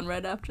left you on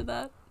right after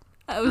that.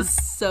 I was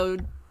so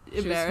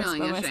embarrassed by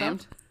myself.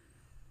 Ashamed.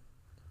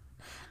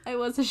 I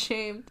was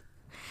ashamed.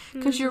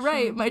 Because you're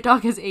right, my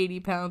dog is 80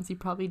 pounds. He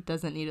probably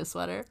doesn't need a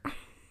sweater.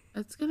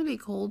 It's going to be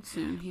cold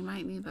soon. He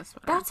might need a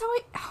sweater. That's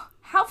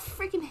how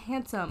freaking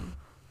handsome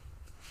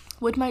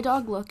would my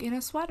dog look in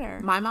a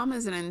sweater? My mom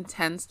is an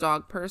intense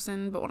dog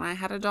person, but when I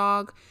had a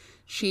dog,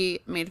 she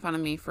made fun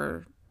of me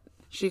for,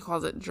 she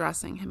calls it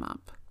dressing him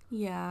up.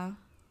 Yeah.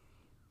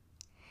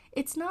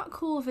 It's not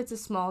cool if it's a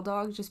small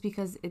dog just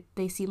because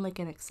they seem like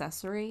an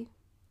accessory,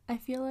 I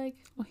feel like.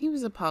 Well, he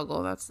was a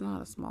puggle. That's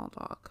not a small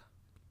dog.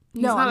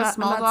 He's No, not I'm a not,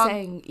 small I'm not dog.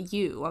 saying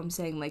you. I'm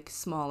saying like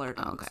smaller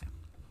dogs. Okay.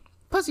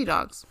 Pussy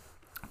dogs.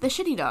 The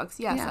shitty dogs,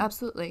 yes, Yeah.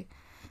 absolutely.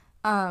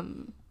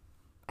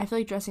 I I feel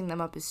like dressing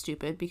them up is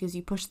stupid because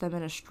you push them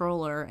in a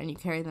stroller and you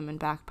carry them in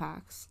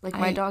backpacks. Like,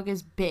 my dog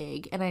is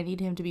big and I need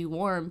him to be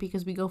warm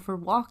because we go for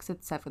walks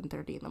at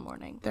 7:30 in the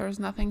morning. There's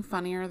nothing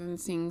funnier than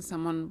seeing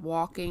someone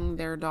walking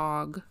their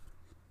dog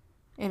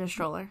In a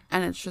stroller.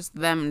 and it's just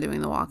them doing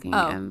the walking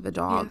and the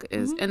dog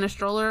is in a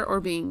stroller or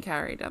being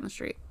carried down the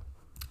street.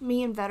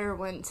 Me and Vetter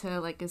went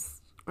to, like,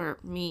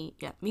 me,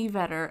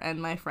 Vetter,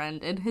 and my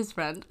friend and his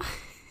friend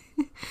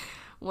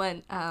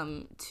went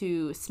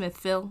to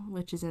Smithville,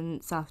 which is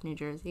in South New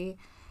Jersey,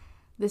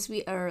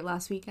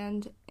 last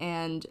weekend,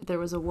 and there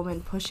was a woman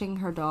pushing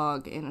her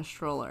dog in a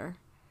stroller,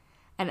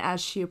 and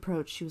as she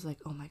approached, she was like,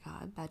 "Oh my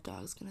God, that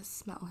dog's gonna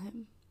smell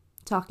him."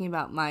 Talking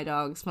about my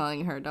dog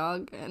smelling her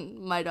dog,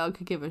 and my dog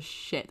could give a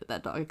shit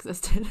that dog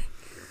existed.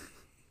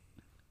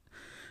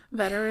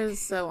 Vetter is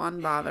so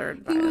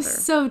unbothered by He was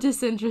so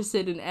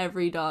disinterested in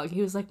every dog.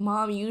 He was like,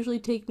 "Mom, you usually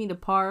take me to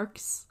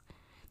parks.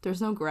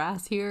 There's no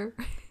grass here."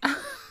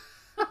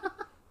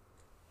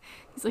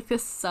 He's like,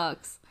 "This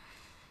sucks."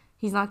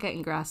 He's not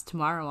getting grass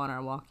tomorrow on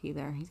our walk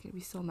either. He's going to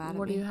be so mad at me.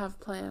 What do you have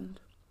planned?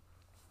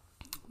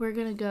 We're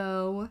going to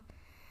go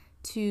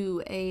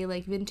to a,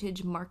 like,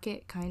 vintage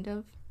market, kind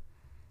of.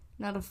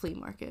 Not a flea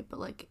market, but,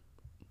 like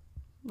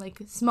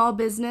small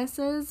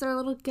businesses are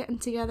little getting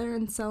together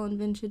and selling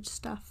vintage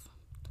stuff.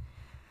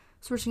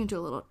 So we're just going to do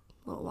a little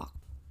walk.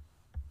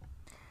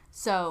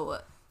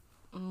 So,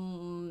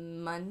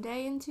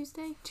 Monday and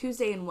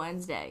Tuesday and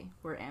Wednesday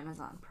were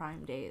Amazon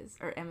Prime days,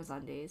 or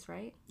Amazon days,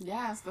 right?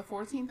 Yes, the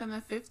 14th and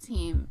the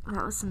 15th.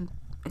 That was some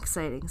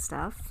exciting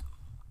stuff.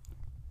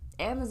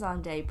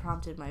 Amazon Day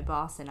prompted my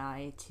boss and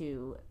I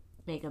to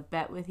make a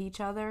bet with each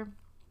other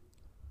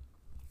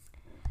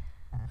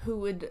who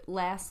would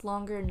last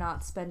longer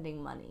not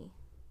spending money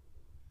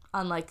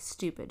on, like,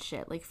 stupid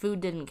shit. Like, food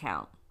didn't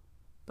count,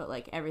 but,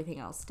 like, everything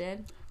else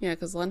did. Yeah,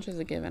 because lunch is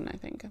a given, I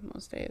think,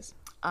 most days.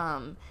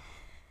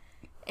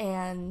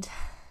 And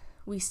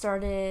we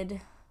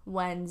started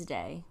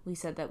Wednesday. We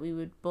said that we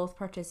would both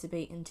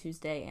participate in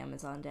Tuesday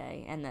Amazon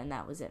Day, and then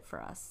that was it for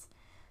us.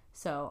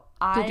 So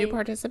Did you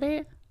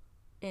participate?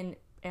 In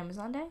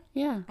Amazon Day?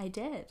 Yeah. I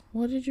did.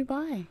 What did you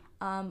buy?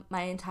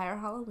 My entire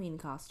Halloween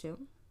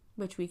costume,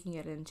 which we can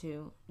get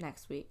into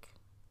next week.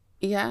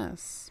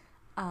 Yes.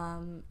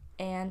 And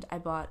I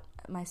bought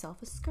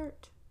myself a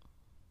skirt.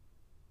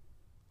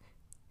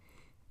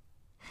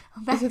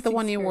 Is it the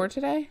one you wore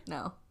today?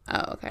 No.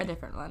 Oh, okay. A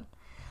different one.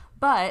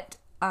 But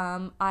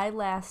I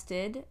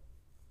lasted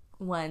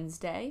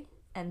Wednesday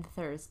and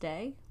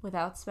Thursday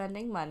without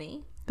spending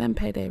money. Then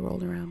payday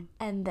rolled around.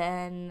 And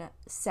then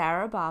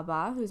Sarah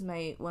Baba, who's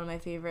one of my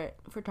favorite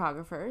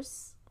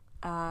photographers,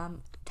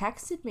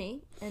 texted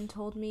me and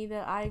told me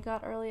that I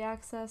got early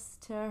access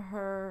to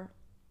her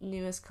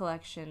newest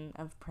collection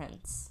of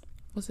prints.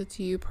 Was it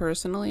to you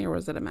personally, or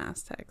was it a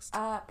mass text?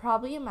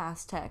 Probably a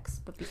mass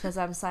text, but because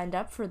I'm signed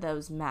up for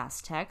those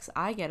mass texts,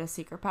 I get a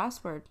secret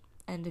password.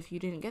 And if you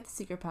didn't get the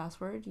secret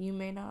password, you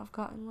may not have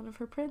gotten one of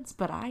her prints,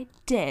 but I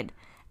did.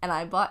 And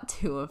I bought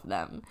 2 of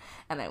them.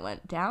 And I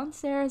went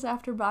downstairs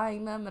after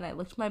buying them, and I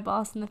looked my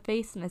boss in the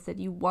face, and I said,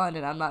 "You won,"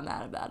 and I'm not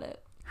mad about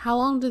it. How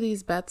long do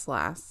these bets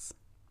last?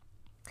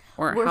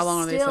 Or how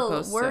long are they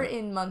supposed to? We're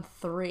in month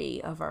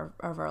 3 of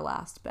our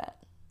last bet,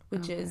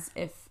 which is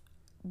if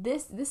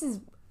this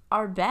is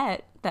our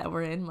bet that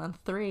we're in month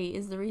 3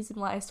 is the reason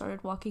why I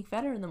started walking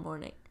Vetter in the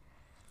morning.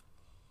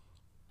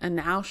 And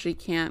now she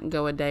can't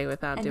go a day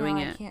without doing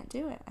it. I can't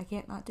do it. I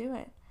can't not do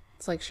it.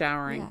 It's like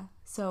showering. Yeah.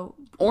 So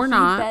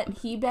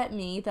he bet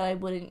me that I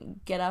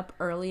wouldn't get up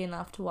early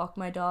enough to walk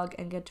my dog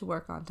and get to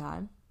work on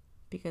time,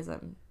 because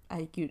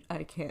I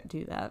can't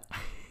do that.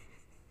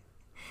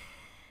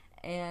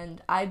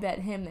 And I bet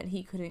him that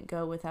he couldn't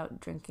go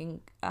without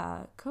drinking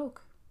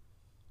Coke.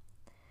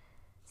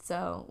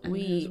 So and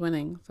who's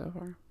winning so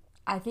far?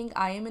 I think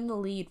I am in the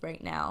lead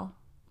right now,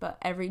 but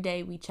every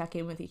day we check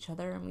in with each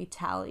other and we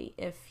tally.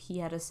 If he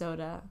had a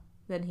soda,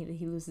 then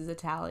he loses a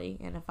tally,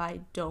 and if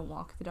I don't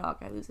walk the dog,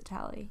 I lose a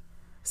tally.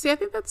 See, I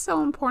think that's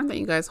so important that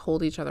you guys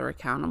hold each other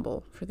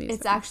accountable for these things.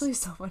 It's actually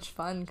so much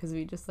fun because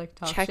we just, like,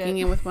 talk shit. Checking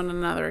in with one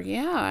another.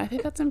 Yeah, I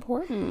think that's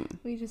important.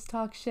 We just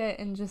talk shit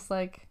and just,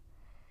 like,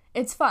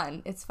 it's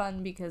fun. It's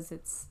fun because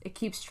it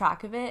keeps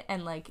track of it,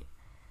 and, like,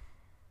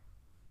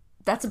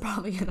 that's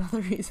probably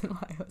another reason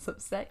why I was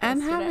upset yesterday.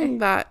 And having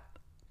that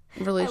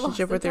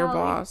relationship with your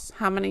boss,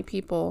 how many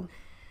people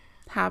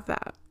have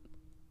that?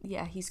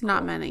 Yeah, he's cool.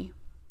 Not many.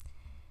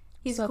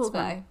 He's a cool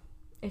guy.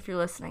 If you're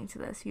listening to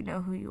this, you know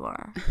who you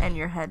are, and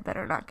your head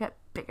better not get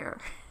bigger.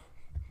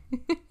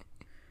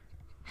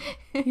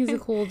 He's a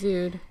cool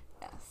dude.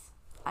 Yes.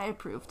 I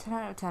approve. 10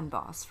 out of 10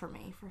 boss for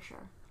me, for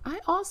sure. I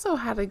also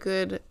had a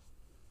good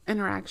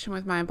interaction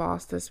with my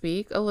boss this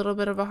week. A little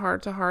bit of a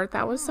heart-to-heart.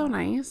 That was so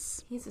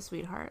nice. He's a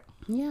sweetheart.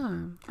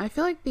 Yeah. I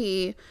feel like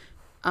the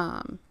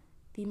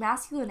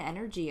masculine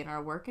energy in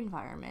our work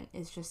environment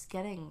is just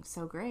getting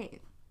so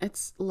great.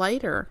 It's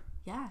lighter.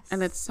 Yes.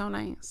 And it's so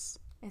nice.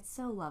 It's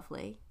so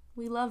lovely.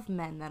 We love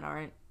men that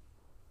aren't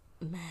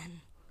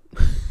men.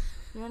 You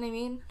know what I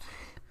mean?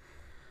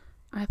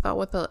 I thought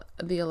with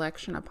the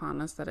election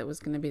upon us that it was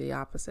going to be the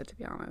opposite, to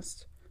be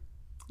honest.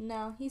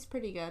 No, he's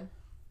pretty good.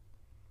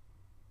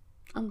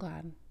 I'm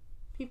glad.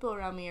 People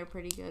around me are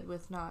pretty good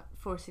with not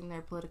forcing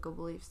their political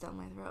beliefs down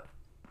my throat.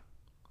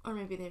 Or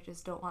maybe they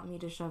just don't want me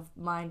to shove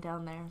mine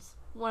down theirs.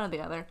 One or the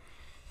other.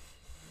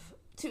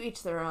 To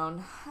each their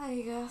own,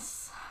 I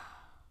guess.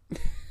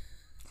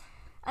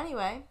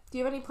 Anyway, do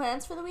you have any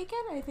plans for the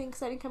weekend? Anything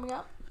exciting coming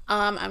up?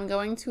 I'm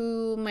going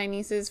to my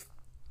niece's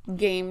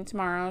game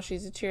tomorrow.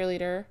 She's a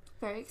cheerleader.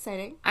 Very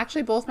exciting.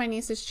 Actually, both my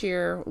nieces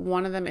cheer.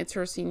 One of them, it's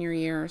her senior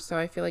year, so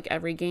I feel like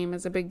every game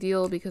is a big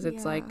deal because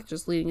it's like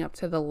just leading up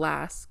to the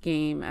last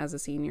game as a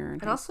senior.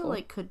 It also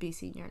like could be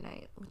senior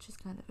night, which is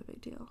kind of a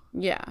big deal.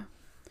 Yeah.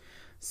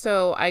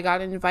 So I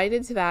got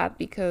invited to that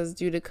because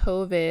due to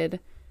COVID,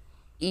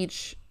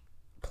 each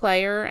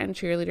player and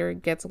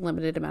cheerleader gets a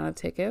limited amount of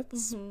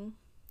tickets. Mm-hmm.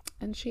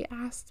 And she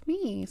asked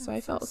me, so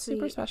I felt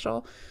super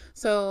special.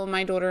 So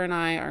my daughter and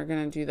I are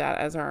going to do that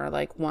as our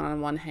like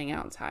one-on-one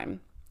hangout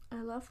time.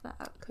 I love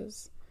that.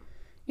 Because,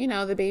 you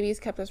know, the baby's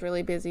kept us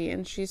really busy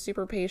and she's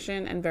super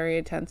patient and very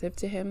attentive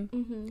to him.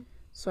 Mm-hmm.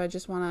 So I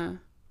just want to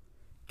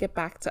get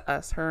back to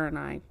us, her and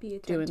I,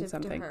 doing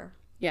something. To her.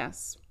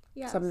 Yes.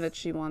 Something that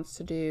she wants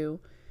to do.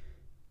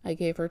 I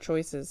gave her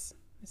choices.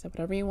 I said,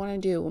 whatever you want to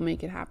do, we'll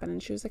make it happen.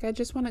 And she was like, I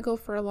just want to go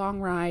for a long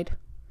ride.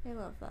 I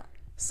love that.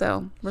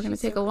 So we're going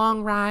to take a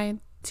long ride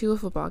to a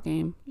football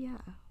game. Yeah.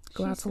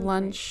 Go out to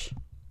lunch.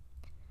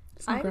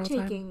 I'm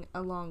taking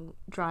a long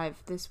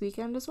drive this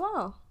weekend as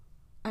well.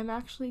 I'm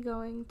actually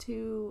going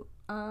to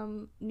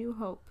New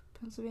Hope,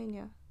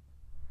 Pennsylvania.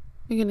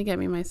 You're going to get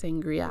me my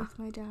sangria. With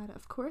my dad.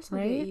 Of course I'll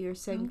get you your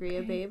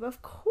sangria, babe.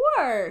 Of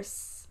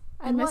course.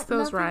 I miss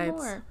those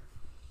rides.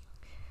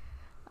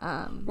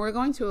 We're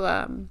going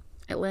to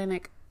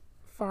Atlantic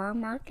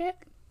Farm Market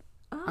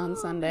on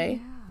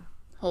Sunday. Yeah.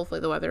 Hopefully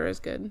the weather is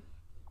good.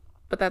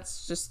 But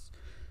that's just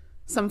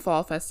some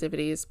fall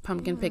festivities.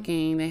 Pumpkin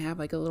picking. They have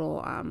like a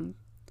little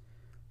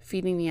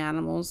feeding the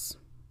animals.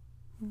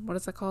 What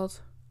is that called?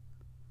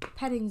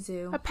 Petting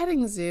zoo. A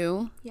petting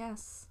zoo.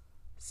 Yes.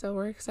 So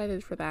we're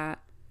excited for that.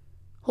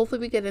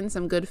 Hopefully we get in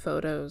some good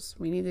photos.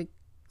 We need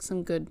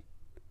some good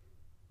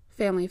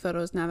family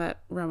photos now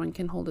that Rowan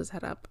can hold his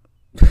head up.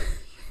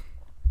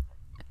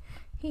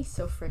 He's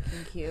so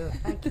freaking cute.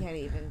 I can't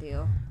even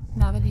deal.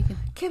 Now that he can.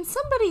 Can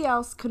somebody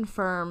else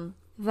confirm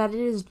that it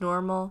is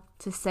normal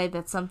to say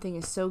that something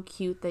is so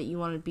cute that you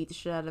want to beat the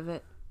shit out of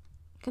it?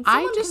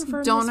 I just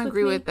don't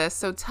agree with this.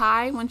 So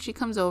Ty, when she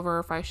comes over,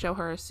 if I show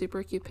her a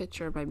super cute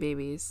picture of my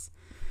babies,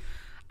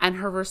 and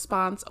her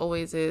response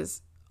always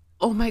is,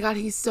 oh my God,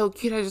 he's so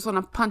cute. I just want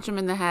to punch him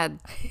in the head.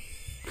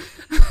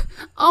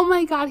 Oh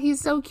my God,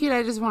 he's so cute.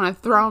 I just want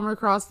to throw him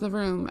across the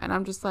room. And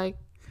I'm just like.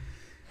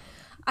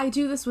 I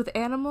do this with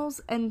animals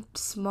and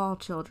small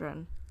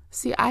children.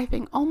 See, I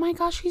think, oh my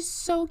gosh, he's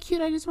so cute.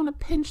 I just want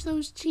to pinch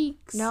those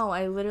cheeks. No,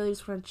 I literally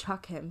just want to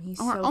chuck him. He's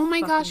so oh my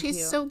gosh, cute.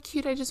 He's so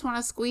cute. I just want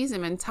to squeeze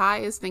him. And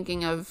Ty is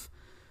thinking of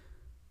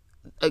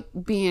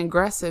being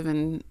aggressive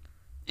and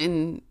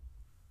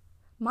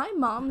my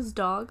mom's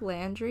dog,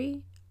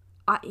 Landry,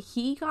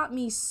 he got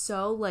me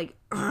so like,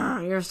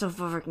 you're so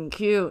fucking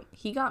cute.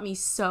 He got me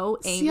so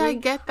angry. See, I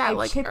get that.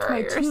 I chipped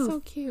my tooth. You're so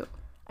cute.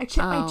 I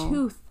chipped my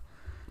tooth.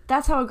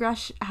 That's how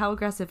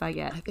aggressive I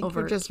get. I think over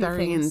you're just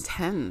very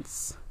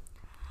intense.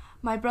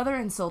 My brother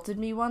insulted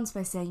me once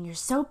by saying, you're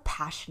so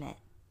passionate.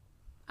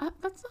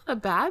 That's not a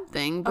bad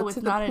thing. But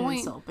it's not an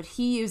insult. But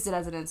he used it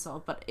as an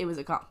insult. But it was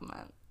a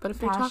compliment. But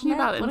if you're talking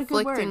about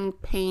inflicting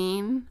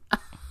pain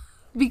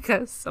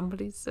because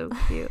somebody's so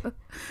cute.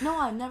 No,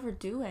 I never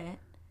do it.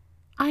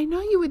 I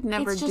know you would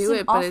never do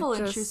it. But it's just an awful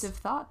intrusive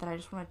thought that I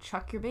just want to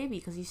chuck your baby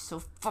because he's so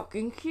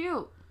fucking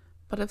cute.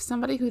 But if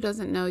somebody who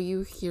doesn't know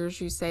you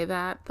hears you say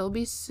that, they'll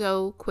be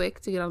so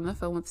quick to get on the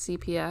phone with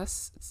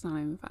CPS. It's not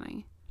even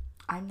funny.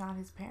 I'm not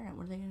his parent.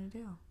 What are they going to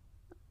do?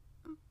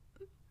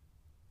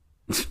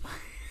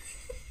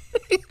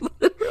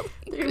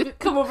 They're going to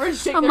come over and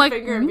shake their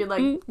finger and be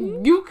like,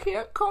 you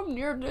can't come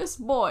near this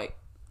boy.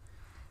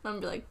 And I'm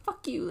going to be like,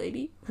 fuck you,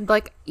 lady.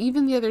 Like,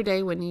 even the other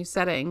day when you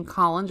said it and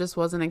Colin just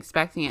wasn't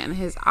expecting it and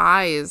his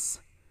eyes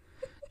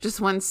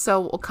just went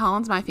so... Well,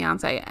 Colin's my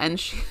fiance and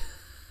she...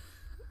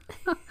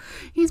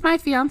 He's my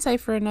fiance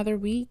for another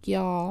week,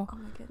 y'all. Oh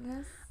my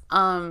goodness.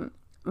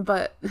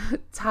 But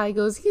Ty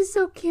goes, he's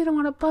so cute. I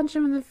want to punch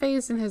him in the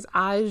face. And his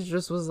eyes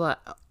just was like,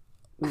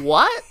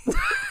 what?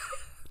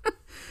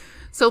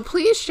 So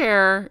please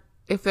share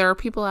if there are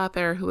people out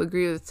there who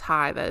agree with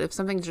Ty that if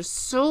something's just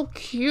so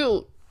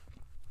cute,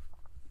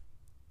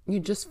 you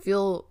just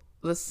feel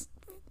this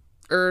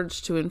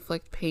urge to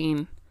inflict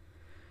pain.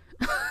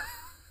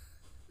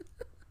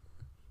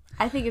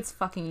 I think it's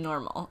fucking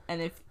normal.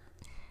 And if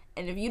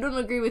you don't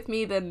agree with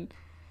me, then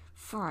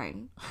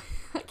fine.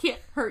 I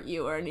can't hurt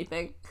you or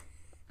anything.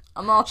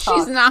 I'm all talk.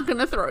 She's not going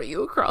to throw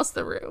you across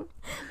the room.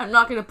 I'm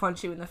not going to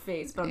punch you in the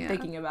face, but I'm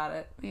thinking about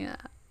it. Yeah.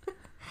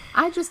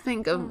 I just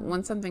think of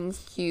when something's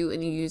cute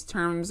and you use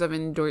terms of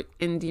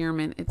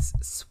endearment, it's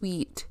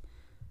sweet,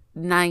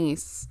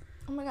 nice.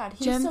 Oh my god,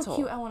 he's gentle. so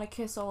cute. I want to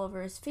kiss all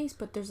over his face,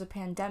 but there's a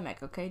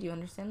pandemic, okay? Do you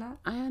understand that?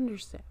 I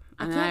understand.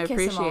 I And can't I kiss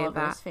appreciate him all over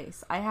that. his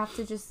face. I have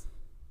to just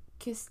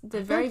kiss the I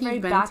feel very, like very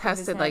you've been back of his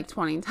tested head. like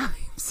 20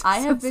 times. I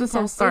have since been this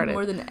all tested started.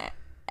 more than...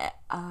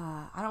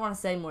 I don't want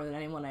to say more than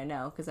anyone I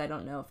know, because I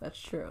don't know if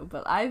that's true.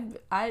 But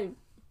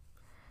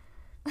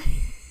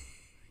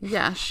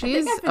Yeah,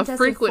 she's I've been a tested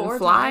frequent 4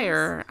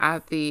 flyer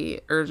at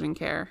the urgent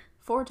care.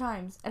 4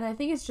 times. And I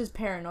think it's just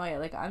paranoia.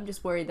 Like, I'm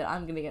just worried that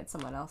I'm going to get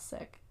someone else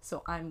sick.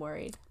 So I'm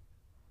worried.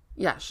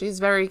 Yeah, she's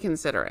very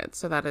considerate,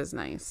 so that is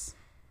nice.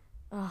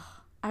 Ugh.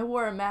 I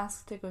wore a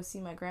mask to go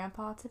see my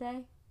grandpa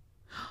today.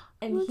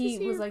 And Love to he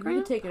see was your like, you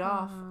can take it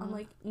grandpa. off. I'm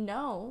like,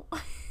 no.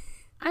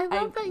 I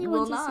love that you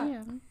will went to see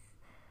not. him.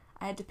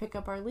 I had to pick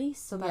up our lease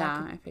so that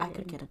Yeah, I I could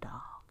figured. get a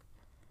dog.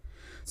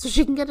 So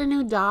she can get a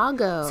new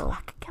doggo. So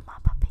I could get my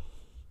puppy.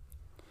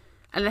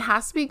 And it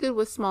has to be good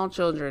with small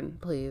children,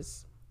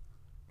 please.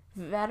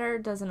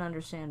 Vetter doesn't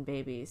understand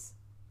babies.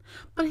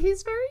 But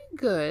he's very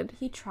good.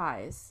 He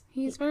tries.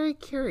 He's very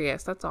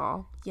curious, that's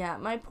all. Yeah,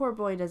 my poor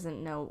boy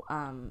doesn't know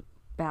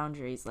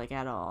boundaries, like,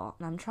 at all.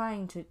 And I'm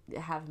trying to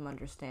have him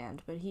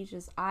understand, but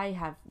I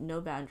have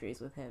no boundaries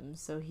with him,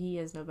 so he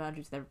has no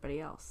boundaries with everybody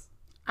else.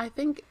 I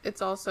think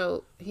it's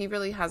also, he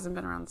really hasn't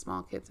been around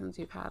small kids since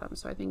you've had him,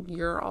 so I think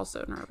you're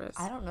also nervous.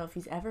 I don't know if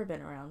he's ever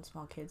been around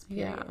small kids,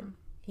 period. Yeah.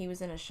 He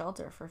was in a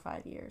shelter for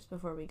 5 years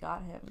before we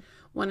got him.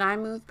 When I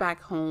moved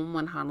back home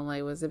when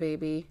Hanalei was a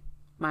baby,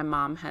 my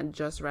mom had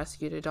just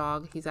rescued a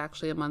dog. He's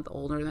actually a month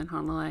older than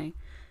Hanalei.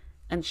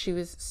 And she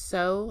was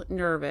so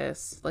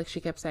nervous. Like, she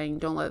kept saying,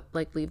 don't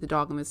leave the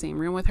dog in the same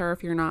room with her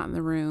if you're not in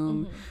the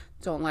room. Mm-hmm.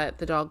 Don't let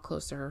the dog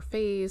close to her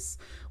face.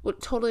 Well,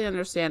 totally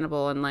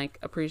understandable, and, like,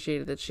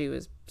 appreciated that she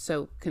was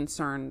so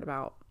concerned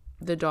about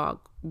the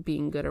dog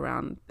being good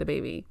around the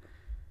baby.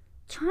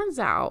 Turns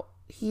out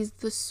he's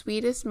the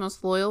sweetest,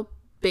 most loyal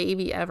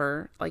baby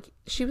ever. Like,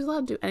 she was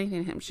allowed to do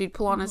anything to him. She'd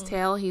pull on his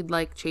tail. He'd,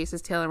 like, chase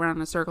his tail around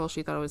in a circle.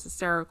 She thought it was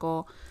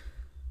hysterical.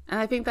 And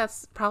I think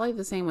that's probably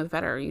the same with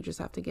Vetter. You just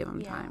have to give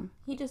him time.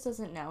 He just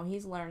doesn't know.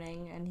 He's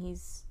learning, and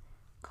he's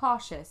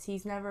cautious.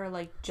 He's never,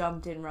 like,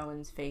 jumped in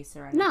Rowan's face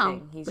or anything.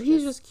 No,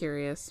 he's just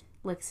curious.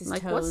 Licks his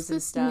like, toes what's and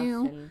this stuff.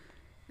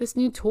 this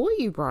new toy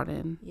you brought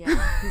in?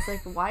 Yeah. He's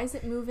like, why is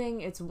it moving?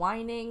 It's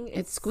whining.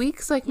 It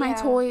squeaks like my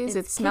toys.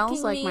 It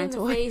smells like my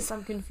toys. Face.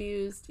 I'm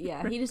confused.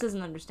 Yeah, he just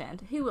doesn't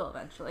understand. He will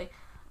eventually.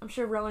 I'm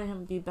sure Rowan and him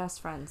will be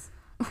best friends.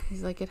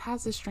 He's like, it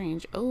has a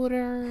strange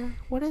odor.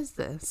 What is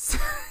this?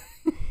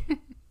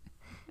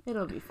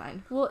 It'll be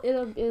fine. Well,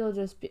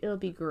 it'll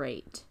be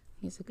great.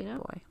 He's a good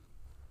boy.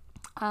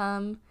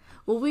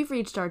 Well, we've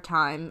reached our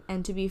time,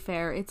 and to be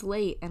fair, it's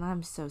late, and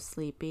I'm so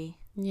sleepy.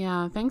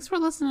 Yeah, thanks for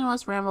listening to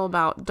us ramble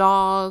about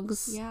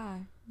dogs. Yeah.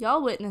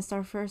 Y'all witnessed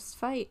our first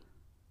fight.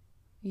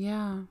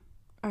 Yeah.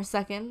 Our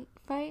second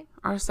fight?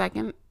 Our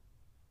second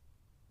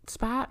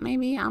spat,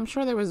 maybe? I'm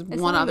sure there was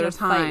It's one not other even a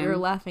fight. time. We were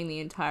laughing the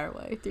entire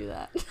way through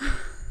that.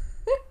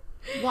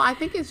 Well, I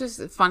think it's just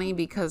funny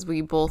because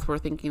we both were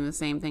thinking the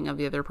same thing of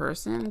the other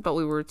person, but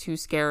we were too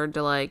scared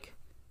to, like,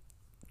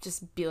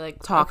 just be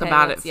like, talk okay,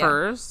 about it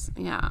first.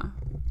 Yeah.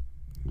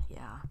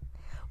 Yeah.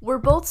 We're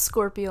both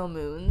Scorpio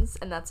moons,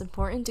 and that's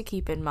important to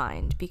keep in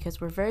mind because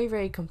we're very,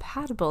 very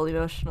compatible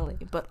emotionally,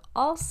 but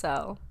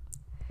also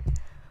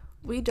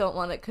we don't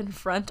want to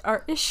confront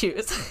our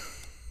issues.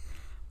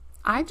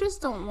 I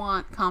just don't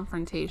want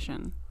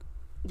confrontation.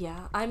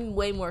 Yeah, I'm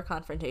way more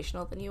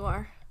confrontational than you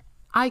are.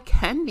 I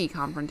can be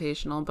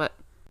confrontational, but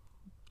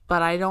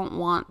I don't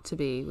want to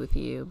be with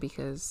you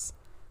because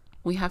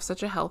we have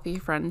such a healthy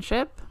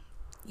friendship.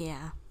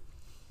 Yeah.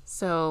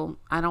 So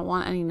I don't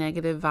want any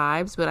negative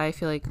vibes, but I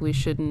feel like we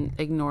shouldn't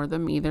ignore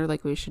them either.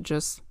 Like, we should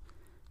just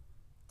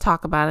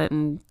talk about it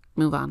and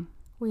move on.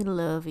 We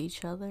love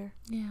each other.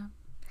 Yeah.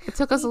 It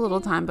took us a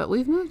little time, but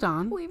we've moved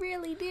on. We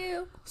really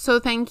do. So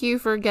thank you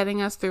for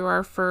getting us through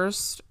our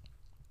first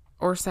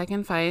or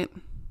second fight.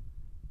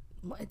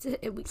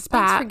 Thanks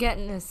for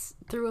getting us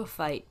through a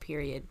fight,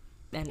 period.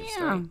 End of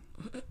story.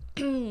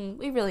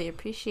 We really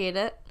appreciate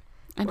it.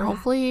 And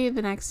hopefully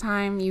the next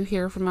time you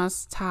hear from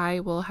us, Ty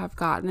will have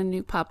gotten a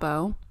new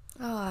puppo.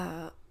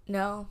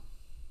 No,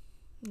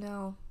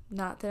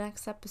 not the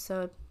next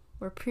episode.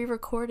 We're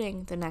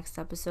pre-recording the next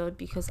episode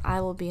because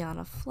I will be on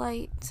a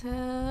flight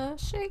to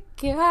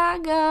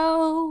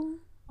Chicago.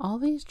 All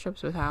these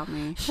trips without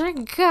me.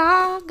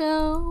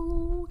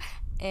 Chicago.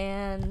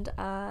 And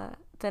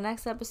the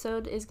next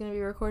episode is going to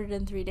be recorded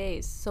in 3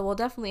 days. So we'll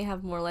definitely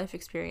have more life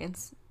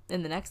experience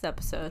in the next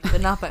episode, but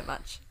not by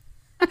much.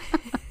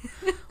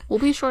 We'll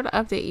be sure to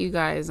update you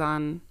guys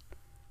on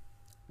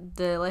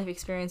the life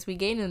experience we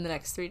gain in the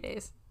next 3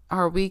 days.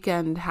 Our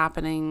weekend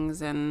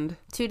happenings and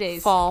 2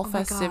 days. Fall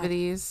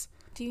festivities.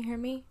 Do you hear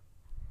me?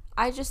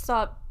 I just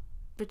thought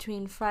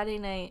between Friday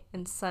night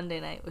and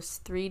Sunday night was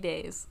 3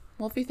 days.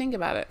 Well, if you think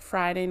about it,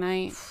 Friday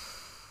night,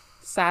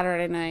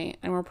 Saturday night,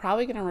 and we're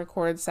probably going to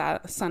record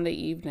Sunday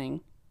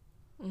evening.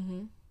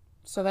 Mm-hmm.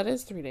 So that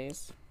is 3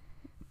 days.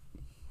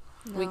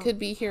 No. We could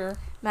be here.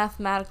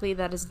 Mathematically,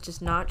 that is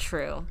just not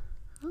true.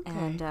 Okay.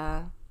 And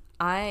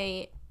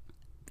I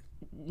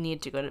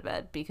need to go to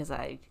bed because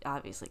I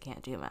obviously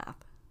can't do math.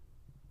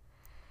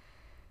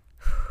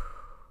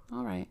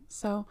 All right.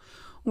 So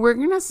we're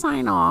going to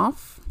sign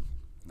off.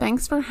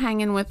 Thanks for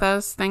hanging with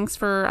us. Thanks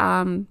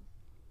for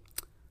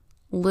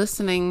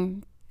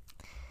listening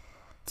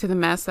to the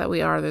mess that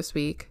we are this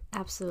week.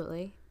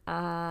 Absolutely.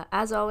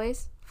 As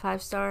always,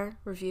 5-star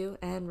review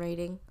and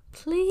rating,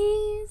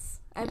 please.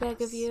 I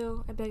beg of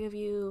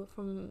you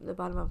from the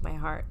bottom of my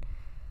heart.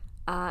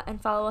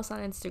 And follow us on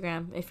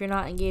Instagram. If you're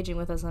not engaging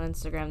with us on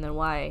Instagram, then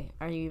why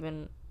are you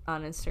even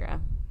on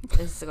Instagram?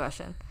 Is the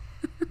question.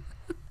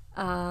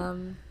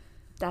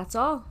 That's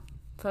all,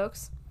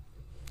 folks.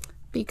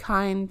 Be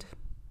kind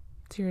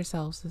to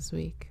yourselves this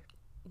week.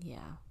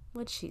 Yeah,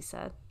 what she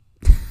said.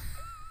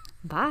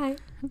 Bye.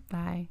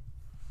 Bye.